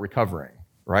I start recovering,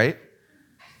 right?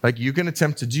 Like you can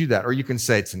attempt to do that, or you can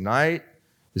say, tonight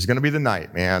is gonna be the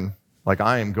night, man. Like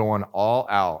I am going all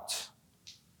out.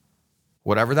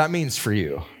 Whatever that means for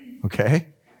you, okay?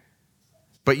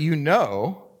 But you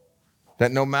know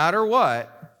that no matter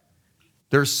what,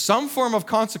 there's some form of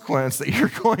consequence that you're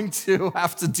going to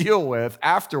have to deal with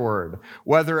afterward,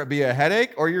 whether it be a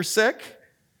headache or you're sick,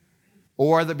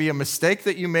 or whether it be a mistake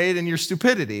that you made in your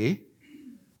stupidity,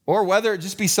 or whether it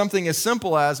just be something as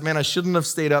simple as, man, I shouldn't have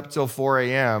stayed up till 4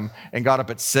 a.m. and got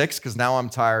up at 6 because now I'm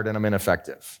tired and I'm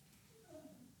ineffective.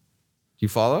 Do you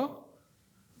follow?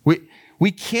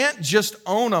 We can't just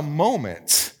own a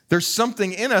moment. There's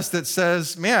something in us that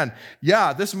says, man,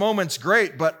 yeah, this moment's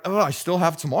great, but I still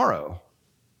have tomorrow.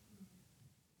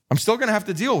 I'm still going to have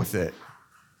to deal with it.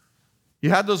 You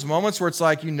had those moments where it's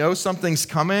like, you know something's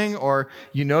coming, or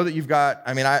you know that you've got,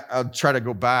 I'll try to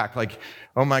go back, like,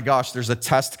 oh my gosh, there's a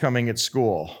test coming at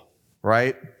school,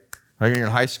 right? Like you're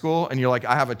in high school and you're like,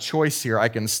 I have a choice here. I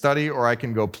can study or I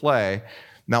can go play.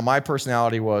 Now my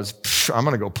personality was, I'm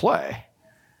going to go play.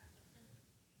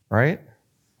 Right?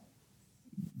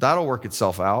 That'll work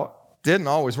itself out. Didn't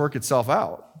always work itself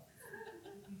out.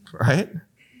 Right?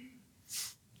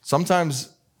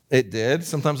 Sometimes it did.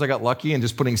 Sometimes I got lucky and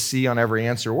just putting C on every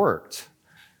answer worked.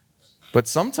 But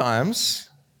sometimes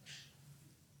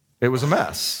it was a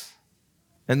mess.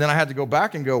 And then I had to go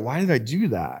back and go, why did I do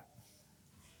that?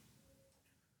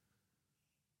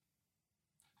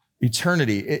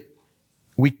 Eternity.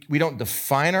 We don't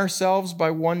define ourselves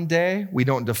by one day. We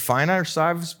don't define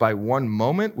ourselves by one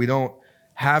moment. We don't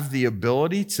have the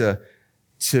ability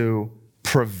to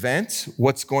prevent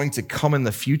what's going to come in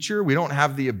the future. We don't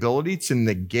have the ability to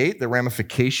negate the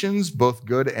ramifications, both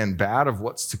good and bad, of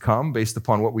what's to come based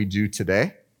upon what we do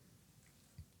today.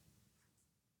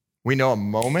 We know a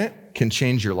moment can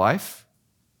change your life.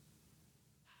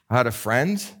 I had a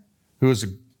friend who was a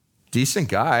decent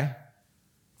guy,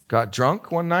 got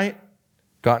drunk one night,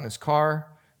 got in his car,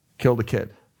 killed a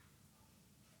kid.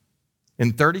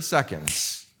 In 30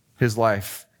 seconds, his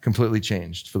life completely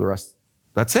changed for the rest.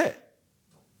 That's it.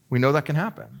 We know that can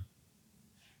happen,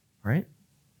 right?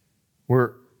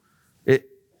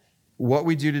 What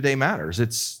we do today matters.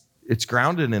 It's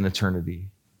grounded in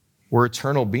eternity. We're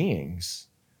eternal beings,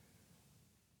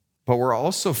 but we're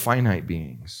also finite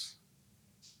beings.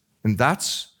 And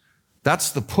that's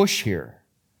the push here.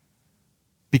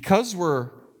 Because we're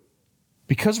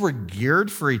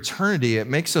geared for eternity, it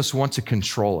makes us want to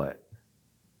control it.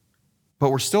 But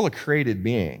we're still a created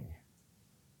being.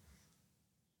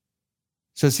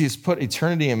 It says he has put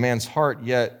eternity in man's heart,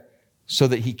 yet so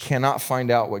that he cannot find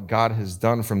out what God has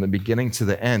done from the beginning to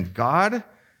the end. God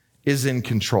is in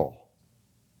control.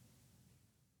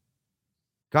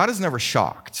 God is never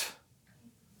shocked.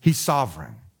 He's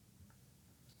sovereign.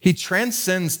 He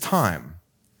transcends time.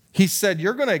 He said,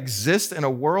 you're going to exist in a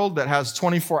world that has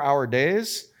 24-hour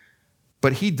days,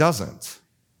 but he doesn't.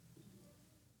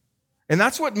 And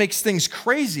that's what makes things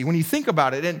crazy when you think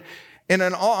about it. And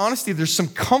in all honesty, there's some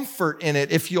comfort in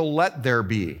it if you'll let there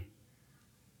be.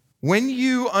 When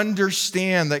you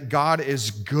understand that God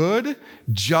is good,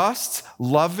 just,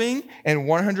 loving, and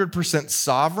 100%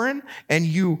 sovereign, and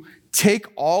you take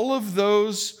all of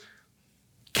those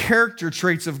character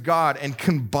traits of God and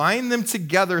combine them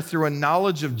together through a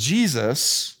knowledge of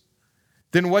Jesus,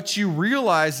 then what you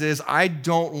realize is, I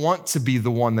don't want to be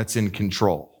the one that's in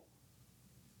control.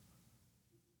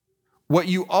 What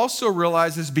you also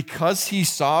realize is because he's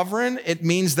sovereign, it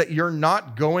means that you're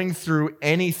not going through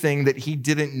anything that he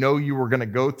didn't know you were going to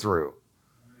go through.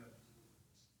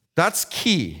 That's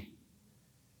key.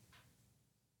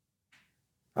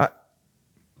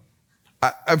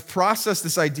 I've processed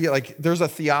this idea, like there's a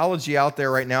theology out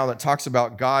there right now that talks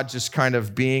about God just kind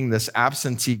of being this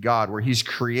absentee God where he's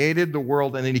created the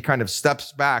world and then he kind of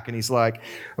steps back and he's like,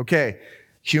 okay,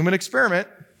 human experiment,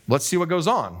 let's see what goes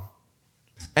on.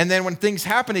 And then when things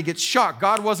happen, he gets shocked.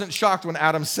 God wasn't shocked when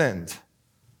Adam sinned.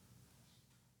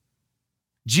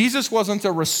 Jesus wasn't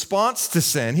a response to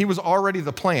sin. He was already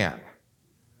the plan.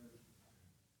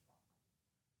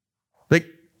 Like,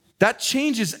 that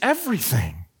changes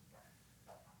everything.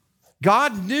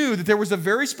 God knew that there was a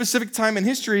very specific time in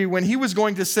history when he was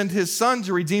going to send his son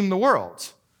to redeem the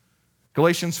world.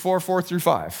 Galatians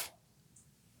 4:4-5.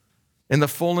 In the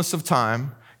fullness of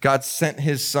time, God sent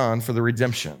his son for the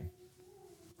redemption.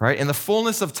 Right? In the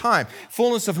fullness of time.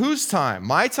 Fullness of whose time?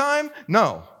 My time?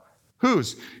 No.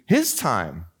 Whose? His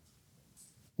time.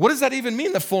 What does that even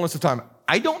mean, the fullness of time?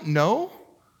 I don't know.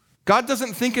 God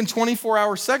doesn't think in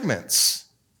 24-hour segments.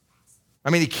 I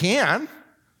mean, he can,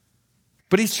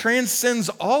 but he transcends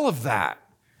all of that.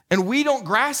 And we don't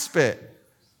grasp it.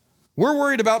 We're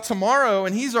worried about tomorrow,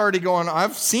 and he's already going,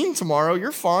 I've seen tomorrow.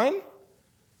 You're fine.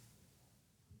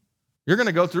 You're going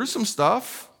to go through some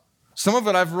stuff. Some of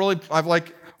it I've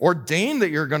ordained that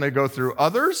you're going to go through.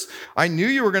 Others, I knew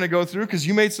you were going to go through because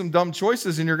you made some dumb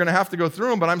choices and you're going to have to go through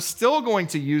them, but I'm still going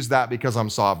to use that because I'm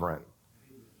sovereign.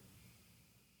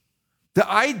 The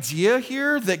idea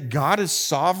here that God is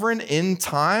sovereign in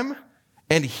time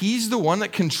and he's the one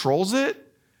that controls it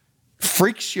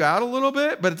freaks you out a little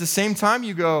bit, but at the same time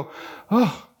you go,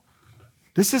 oh,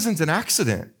 this isn't an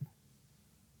accident.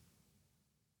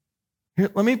 Here,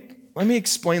 let me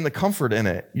explain the comfort in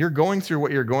it. You're going through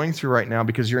what you're going through right now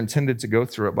because you're intended to go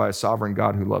through it by a sovereign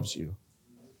God who loves you.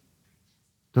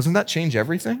 Doesn't that change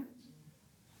everything?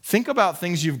 Think about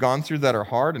things you've gone through that are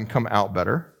hard and come out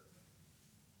better.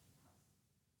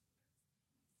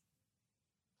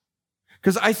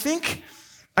 Because I think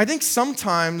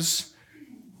sometimes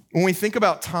when we think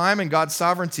about time and God's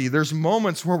sovereignty, there's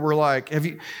moments where we're like,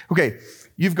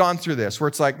 you've gone through this, where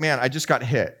it's like, man, I just got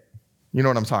hit. You know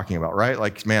what I'm talking about, right?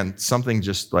 Like, man, something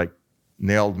just like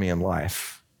nailed me in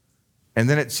life. And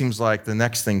then it seems like the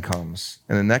next thing comes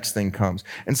and the next thing comes.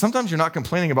 And sometimes you're not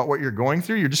complaining about what you're going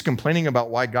through. You're just complaining about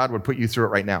why God would put you through it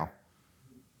right now.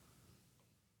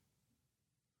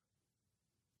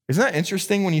 Isn't that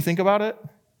interesting when you think about it?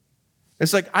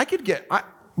 It's like,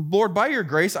 Lord, by your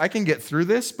grace, I can get through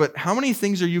this, but how many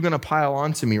things are you going to pile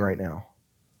onto me right now?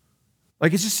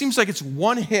 Like, it just seems like it's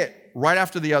one hit right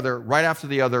after the other, right after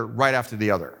the other, right after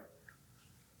the other.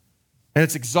 And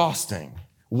it's exhausting.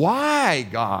 Why,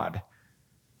 God?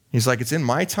 He's like, it's in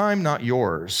my time, not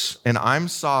yours, and I'm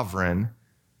sovereign.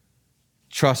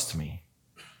 Trust me.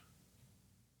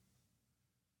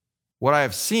 What I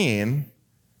have seen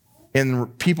in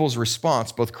people's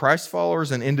response, both Christ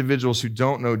followers and individuals who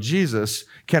don't know Jesus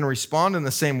can respond in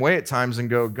the same way at times and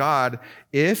go, God,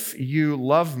 if you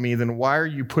love me, then why are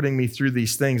you putting me through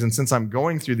these things? And since I'm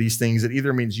going through these things, it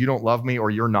either means you don't love me or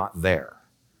you're not there.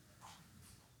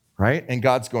 Right? And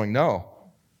God's going, no,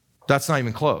 that's not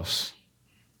even close.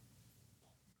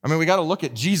 I mean, we got to look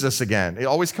at Jesus again. It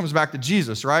always comes back to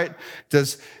Jesus, right?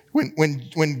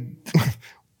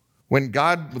 When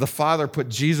God the Father put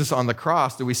Jesus on the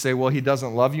cross, do we say, well, he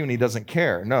doesn't love you and he doesn't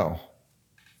care? No.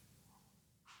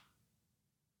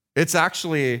 It's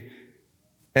actually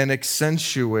an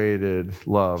accentuated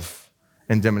love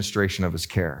and demonstration of his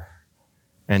care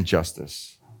and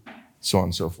justice, so on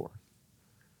and so forth.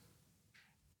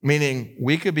 Meaning,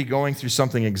 we could be going through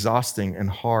something exhausting and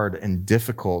hard and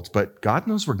difficult, but God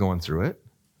knows we're going through it.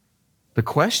 The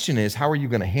question is, how are you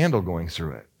going to handle going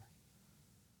through it?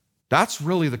 That's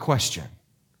really the question.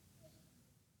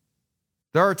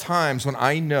 There are times when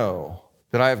I know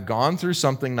that I have gone through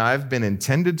something and I've been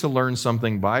intended to learn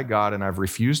something by God and I've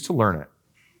refused to learn it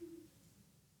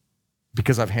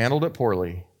because I've handled it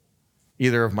poorly,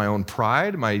 either of my own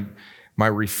pride, my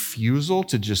refusal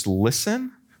to just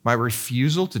listen, my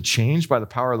refusal to change by the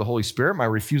power of the Holy Spirit, my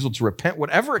refusal to repent,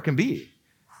 whatever it can be.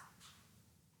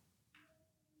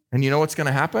 And you know what's going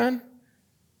to happen?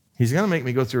 He's going to make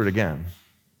me go through it again.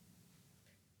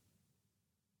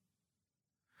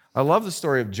 I love the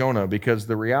story of Jonah because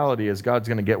the reality is God's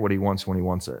going to get what he wants when he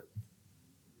wants it.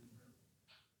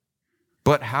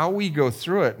 But how we go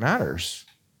through it matters.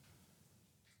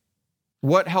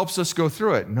 What helps us go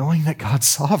through it? Knowing that God's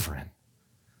sovereign.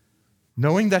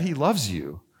 Knowing that he loves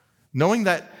you. Knowing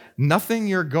that nothing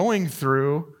you're going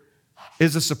through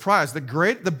is a surprise.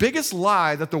 The biggest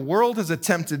lie that the world has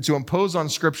attempted to impose on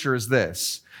Scripture is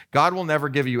this: God will never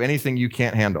give you anything you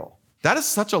can't handle. That is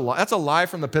such a lie. That's a lie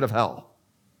from the pit of hell.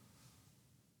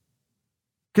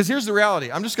 Because here's the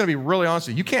reality. I'm just going to be really honest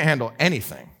with you. You can't handle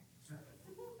anything.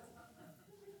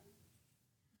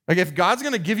 Like, if God's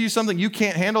going to give you something you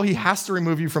can't handle, he has to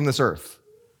remove you from this earth.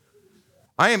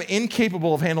 I am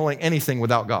incapable of handling anything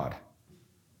without God.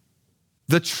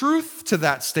 The truth to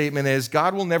that statement is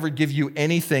God will never give you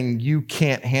anything you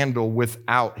can't handle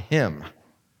without him.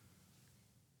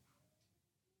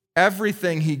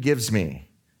 Everything he gives me,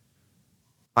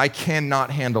 I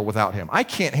cannot handle without him. I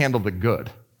can't handle the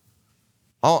good.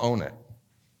 I'll own it.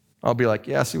 I'll be like,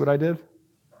 yeah, see what I did?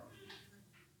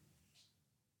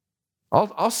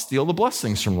 I'll steal the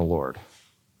blessings from the Lord.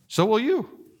 So will you.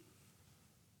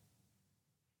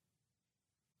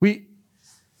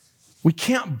 We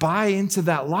can't buy into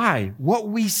that lie. What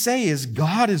we say is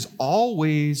God is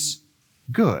always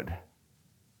good.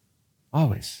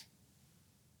 Always.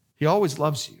 He always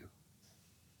loves you.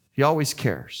 He always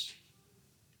cares.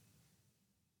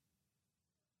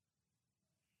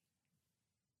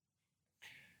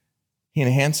 He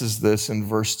enhances this in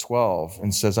verse 12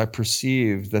 and says, I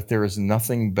perceive that there is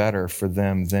nothing better for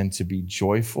them than to be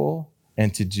joyful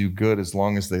and to do good as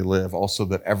long as they live. Also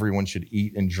that everyone should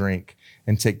eat and drink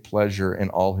and take pleasure in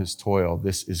all his toil.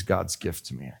 This is God's gift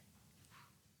to man.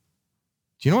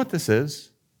 Do you know what this is?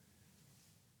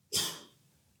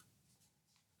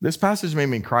 This passage made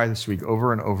me cry this week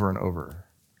over and over and over.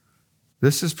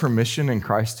 This is permission in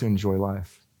Christ to enjoy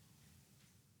life.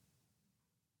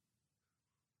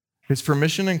 It's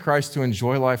permission in Christ to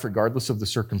enjoy life regardless of the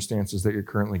circumstances that you're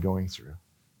currently going through.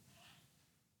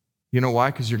 You know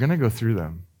why? Because you're going to go through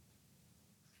them.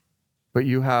 But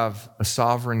you have a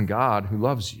sovereign God who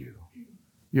loves you.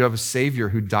 You have a Savior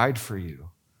who died for you.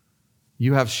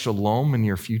 You have shalom in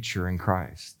your future in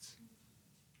Christ.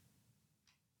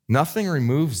 Nothing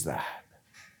removes that.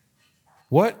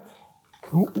 What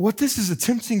this is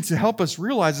attempting to help us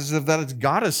realize is that if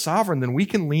God is sovereign, then we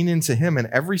can lean into him in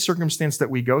every circumstance that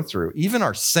we go through, even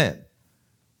our sin.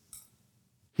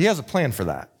 He has a plan for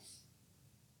that.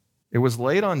 It was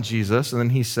laid on Jesus, and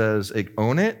then he says,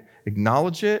 own it,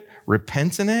 acknowledge it,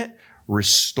 repent in it,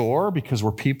 restore, because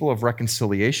we're people of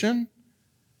reconciliation,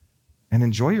 and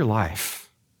enjoy your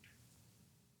life.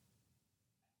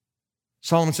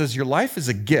 Solomon says, your life is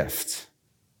a gift.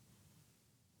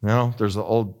 You there's an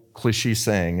old cliche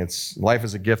saying, it's life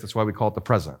is a gift, that's why we call it the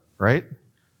present, right?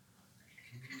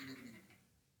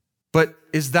 But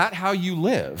is that how you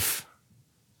live?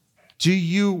 Do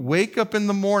you wake up in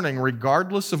the morning,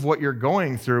 regardless of what you're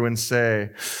going through, and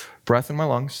say, breath in my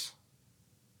lungs,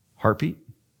 heartbeat,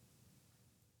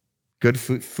 good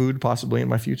food possibly in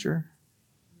my future,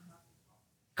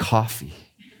 coffee,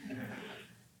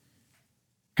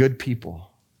 good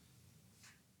people,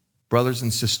 brothers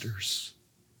and sisters,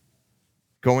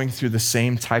 going through the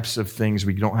same types of things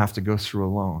we don't have to go through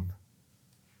alone.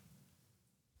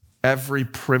 Every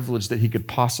privilege that he could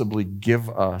possibly give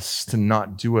us to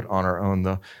not do it on our own,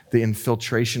 the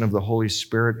infiltration of the Holy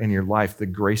Spirit in your life, the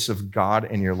grace of God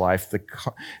in your life,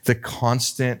 the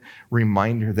constant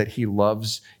reminder that he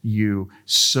loves you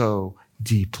so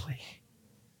deeply.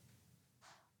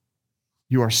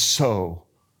 You are so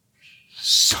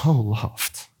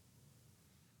loved.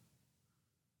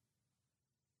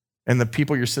 And the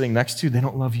people you're sitting next to, they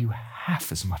don't love you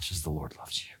half as much as the Lord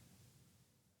loves you.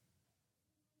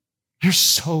 You're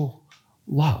so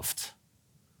loved.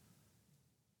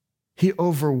 He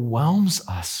overwhelms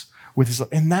us with his love,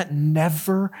 and that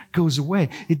never goes away.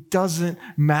 It doesn't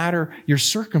matter your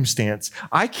circumstance.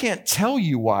 I can't tell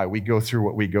you why we go through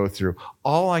what we go through.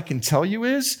 All I can tell you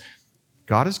is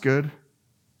God is good.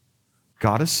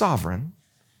 God is sovereign.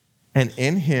 And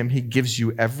in him, he gives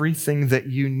you everything that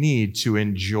you need to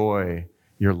enjoy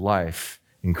your life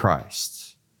in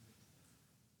Christ.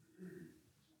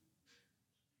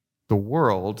 The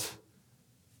world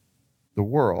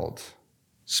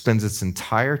spends its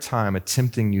entire time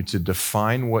attempting you to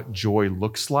define what joy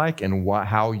looks like and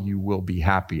how you will be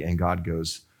happy. And God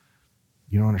goes,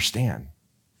 you don't understand.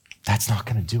 That's not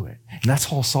going to do it. And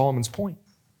that's all Solomon's point.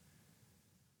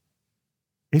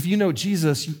 If you know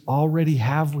Jesus, you already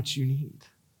have what you need.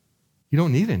 You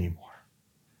don't need any more.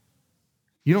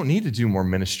 You don't need to do more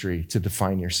ministry to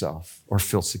define yourself or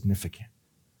feel significant.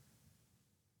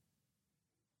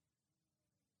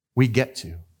 We get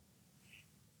to.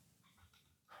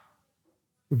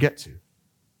 We get to.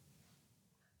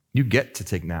 You get to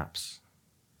take naps.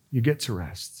 You get to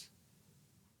rest.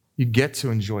 You get to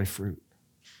enjoy fruit.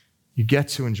 You get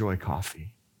to enjoy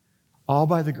coffee. All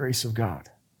by the grace of God.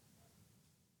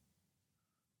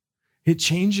 It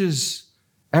changes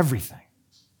everything.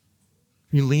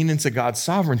 You lean into God's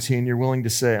sovereignty and you're willing to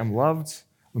say, I'm loved,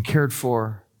 I'm cared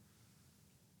for.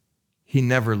 He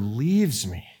never leaves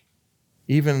me,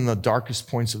 even in the darkest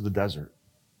points of the desert.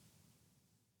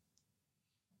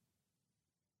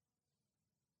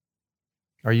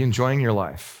 Are you enjoying your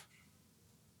life?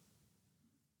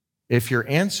 If your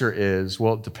answer is,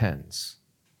 well, it depends,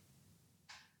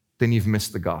 then you've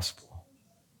missed the gospel.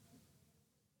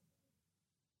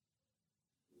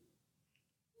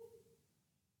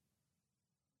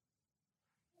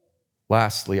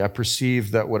 Lastly, I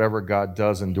perceive that whatever God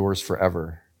does endures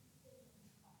forever.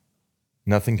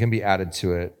 Nothing can be added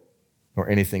to it, nor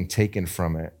anything taken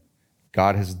from it.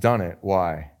 God has done it.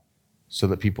 Why? So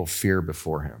that people fear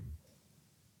before him.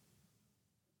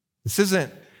 This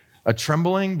isn't a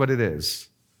trembling, but it is.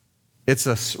 It's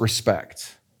a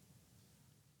respect.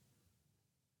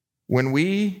 When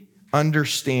we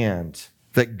understand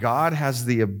that God has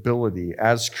the ability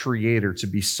as creator to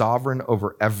be sovereign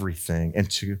over everything and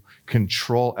to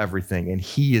control everything, and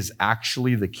he is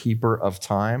actually the keeper of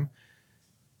time,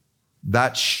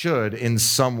 that should, in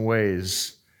some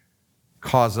ways,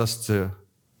 cause us to,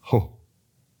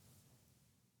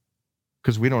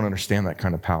 because we don't understand that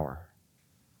kind of power.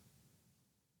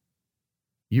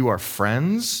 You are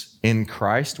friends in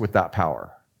Christ with that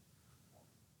power,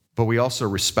 but we also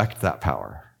respect that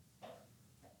power.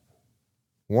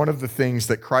 One of the things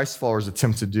that Christ followers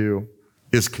attempt to do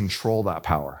is control that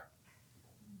power.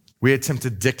 We attempt to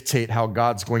dictate how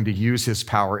God's going to use his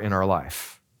power in our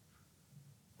life,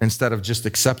 instead of just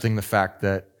accepting the fact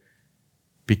that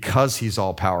because he's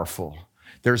all powerful,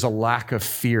 there's a lack of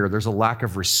fear, there's a lack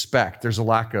of respect, there's a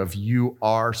lack of you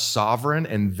are sovereign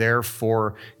and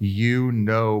therefore you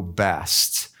know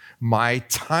best. My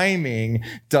timing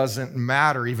doesn't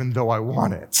matter even though I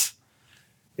want it.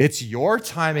 It's your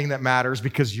timing that matters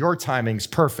because your timing's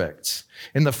perfect.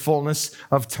 In the fullness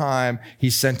of time, he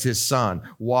sent his son.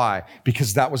 Why?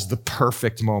 Because that was the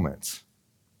perfect moment.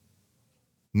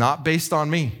 Not based on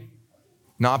me,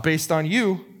 not based on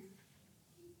you,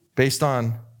 based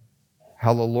on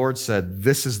how the Lord said,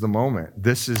 this is the moment,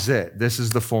 this is it, this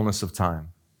is the fullness of time.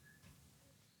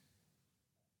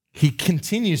 He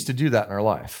continues to do that in our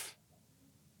life.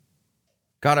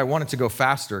 God, I want it to go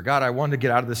faster. God, I want to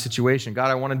get out of this situation. God,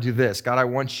 I want to do this. God, I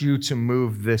want you to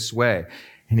move this way.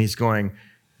 And he's going,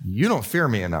 you don't fear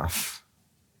me enough.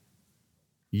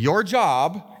 Your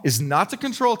job is not to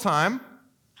control time,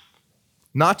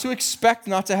 not to expect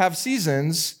not to have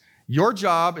seasons. Your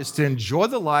job is to enjoy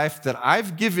the life that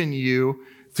I've given you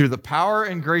through the power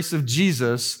and grace of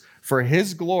Jesus for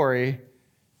his glory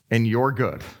and your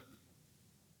good.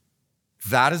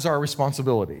 That is our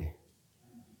responsibility.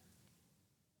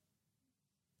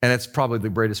 And it's probably the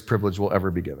greatest privilege we'll ever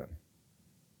be given.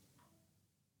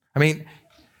 I mean,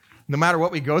 no matter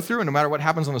what we go through and no matter what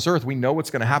happens on this earth, we know what's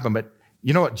going to happen. But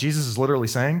you know what Jesus is literally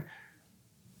saying?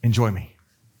 Enjoy me.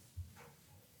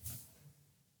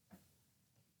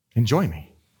 Enjoy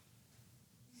me.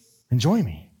 Enjoy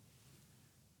me.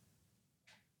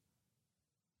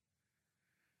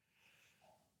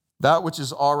 That which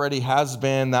is already has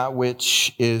been, that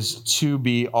which is to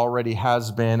be already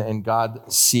has been, and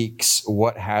God seeks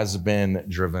what has been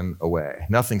driven away.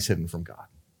 Nothing's hidden from God.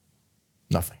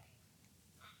 Nothing.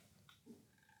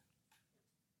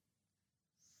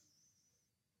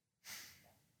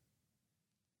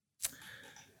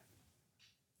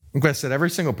 Like I said, every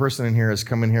single person in here has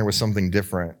come in here with something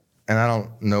different. And I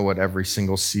don't know what every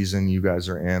single season you guys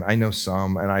are in. I know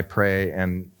some, and I pray,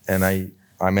 and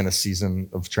I'm in a season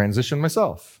of transition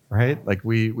myself, right? Like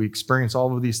we experience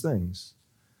all of these things.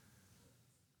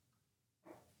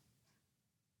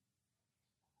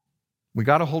 We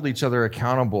got to hold each other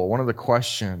accountable. One of the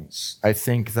questions I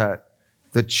think that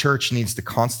the church needs to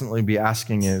constantly be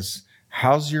asking is,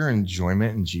 how's your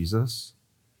enjoyment in Jesus?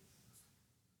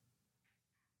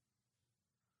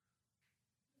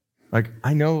 Like,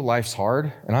 I know life's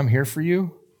hard, and I'm here for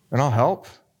you, and I'll help.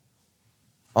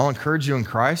 I'll encourage you in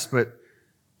Christ, but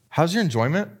how's your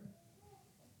enjoyment?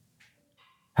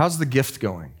 How's the gift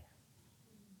going?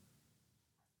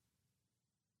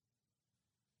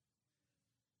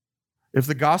 If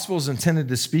the gospel is intended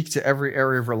to speak to every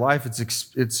area of our life,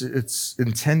 it's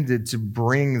intended to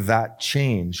bring that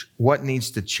change. What needs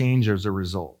to change as a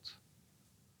result?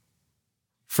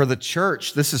 For the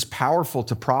church, this is powerful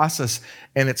to process,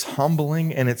 and it's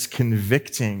humbling and it's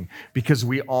convicting, because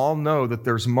we all know that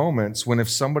there's moments when if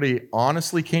somebody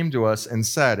honestly came to us and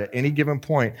said at any given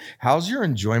point, how's your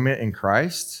enjoyment in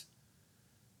Christ?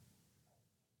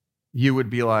 You would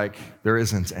be like, there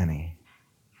isn't any.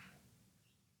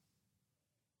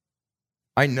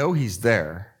 I know he's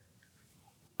there.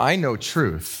 I know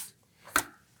truth,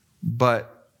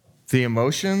 but the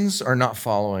emotions are not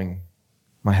following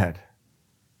my head.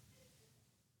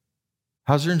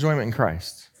 How's your enjoyment in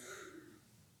Christ?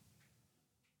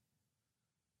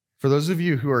 For those of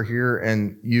you who are here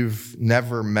and you've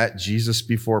never met Jesus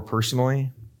before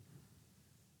personally,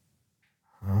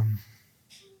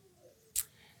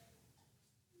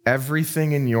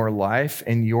 everything in your life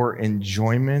and your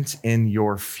enjoyment in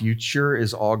your future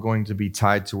is all going to be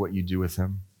tied to what you do with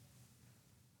him.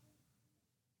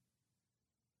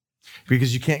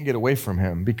 Because you can't get away from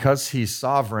him. Because he's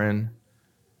sovereign,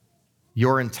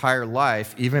 your entire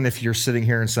life, even if you're sitting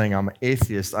here and saying, I'm an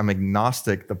atheist, I'm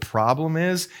agnostic, the problem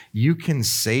is you can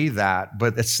say that,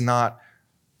 but it's not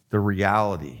the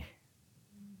reality.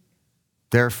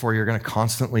 Therefore, you're going to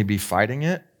constantly be fighting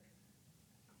it.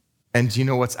 And do you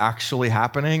know what's actually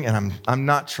happening? And I'm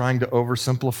not trying to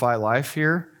oversimplify life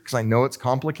here because I know it's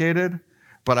complicated,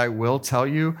 but I will tell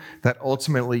you that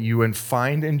ultimately you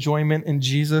find enjoyment in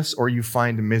Jesus or you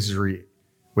find misery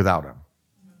without him.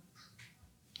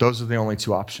 Those are the only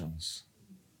two options.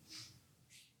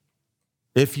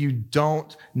 If you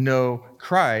don't know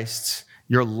Christ,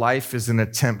 your life is an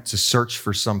attempt to search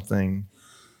for something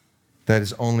that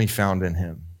is only found in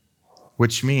him,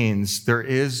 which means there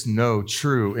is no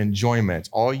true enjoyment.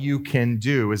 All you can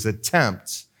do is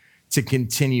attempt to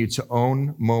continue to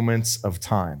own moments of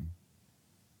time.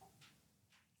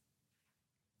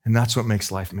 And that's what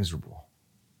makes life miserable,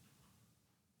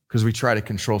 because we try to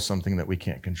control something that we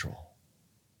can't control.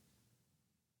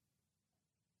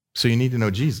 So you need to know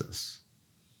Jesus.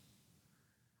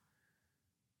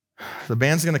 The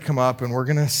band's going to come up and we're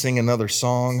going to sing another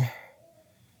song.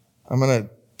 I'm going to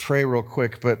pray real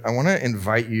quick, but I want to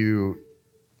invite you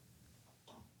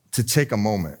to take a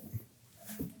moment.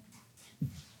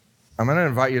 I'm going to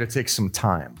invite you to take some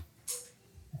time.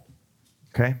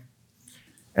 Okay?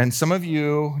 And some of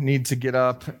you need to get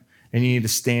up and you need to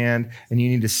stand and you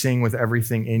need to sing with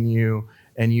everything in you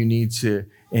and you need to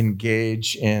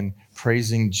engage in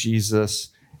praising Jesus.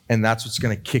 And that's what's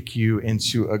going to kick you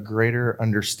into a greater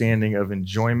understanding of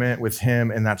enjoyment with him.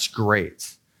 And that's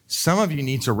great. Some of you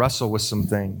need to wrestle with some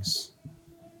things.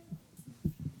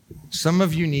 Some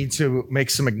of you need to make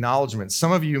some acknowledgments.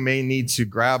 Some of you may need to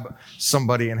grab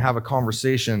somebody and have a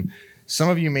conversation. Some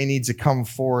of you may need to come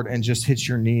forward and just hit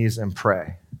your knees and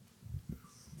pray.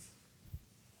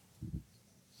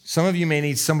 Some of you may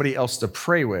need somebody else to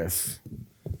pray with.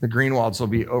 The Greenwalds will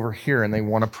be over here and they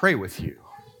want to pray with you.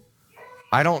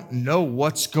 I don't know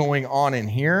what's going on in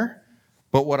here,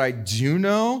 but what I do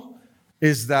know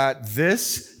is that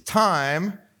this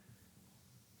time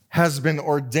has been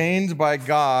ordained by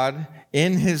God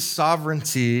in his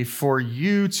sovereignty for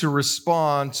you to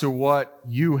respond to what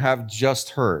you have just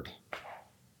heard.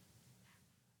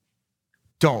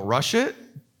 Don't rush it.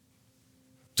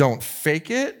 Don't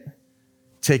fake it.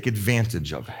 Take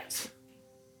advantage of it.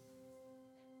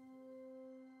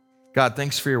 God,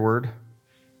 thanks for your word.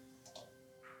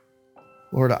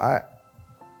 Lord, I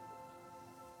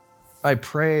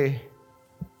pray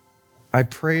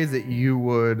that you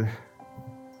would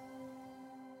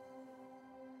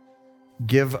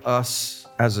give us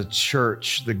as a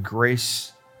church the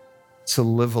grace to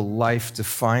live a life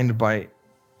defined by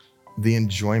the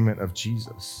enjoyment of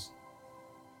Jesus.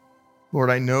 Lord,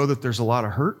 I know that there's a lot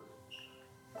of hurt.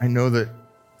 I know that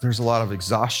there's a lot of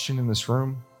exhaustion in this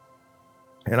room.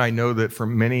 And I know that for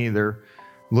many, they're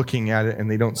looking at it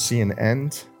and they don't see an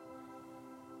end.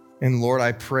 And Lord,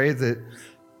 I pray that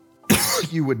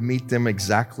you would meet them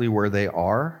exactly where they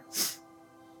are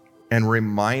and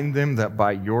remind them that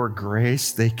by your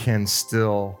grace, they can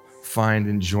still find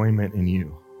enjoyment in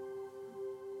you,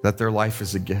 that their life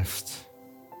is a gift.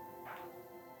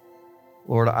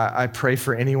 Lord, I pray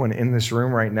for anyone in this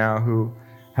room right now who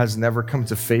has never come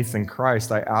to faith in Christ.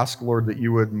 I ask, Lord, that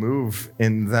you would move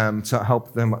in them to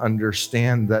help them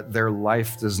understand that their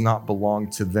life does not belong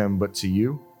to them, but to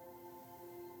you,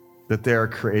 that they are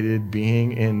created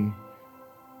being in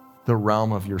the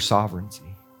realm of your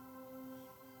sovereignty.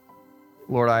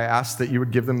 Lord, I ask that you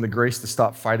would give them the grace to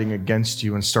stop fighting against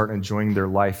you and start enjoying their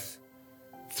life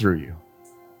through you.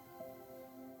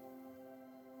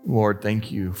 Lord, thank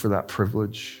you for that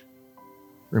privilege.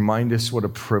 Remind us what a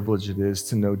privilege it is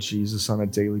to know Jesus on a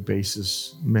daily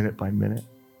basis, minute by minute.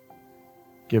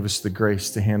 Give us the grace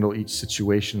to handle each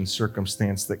situation and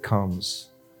circumstance that comes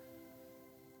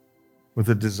with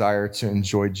a desire to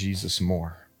enjoy Jesus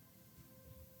more.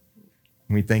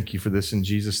 And we thank you for this in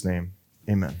Jesus' name.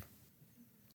 Amen.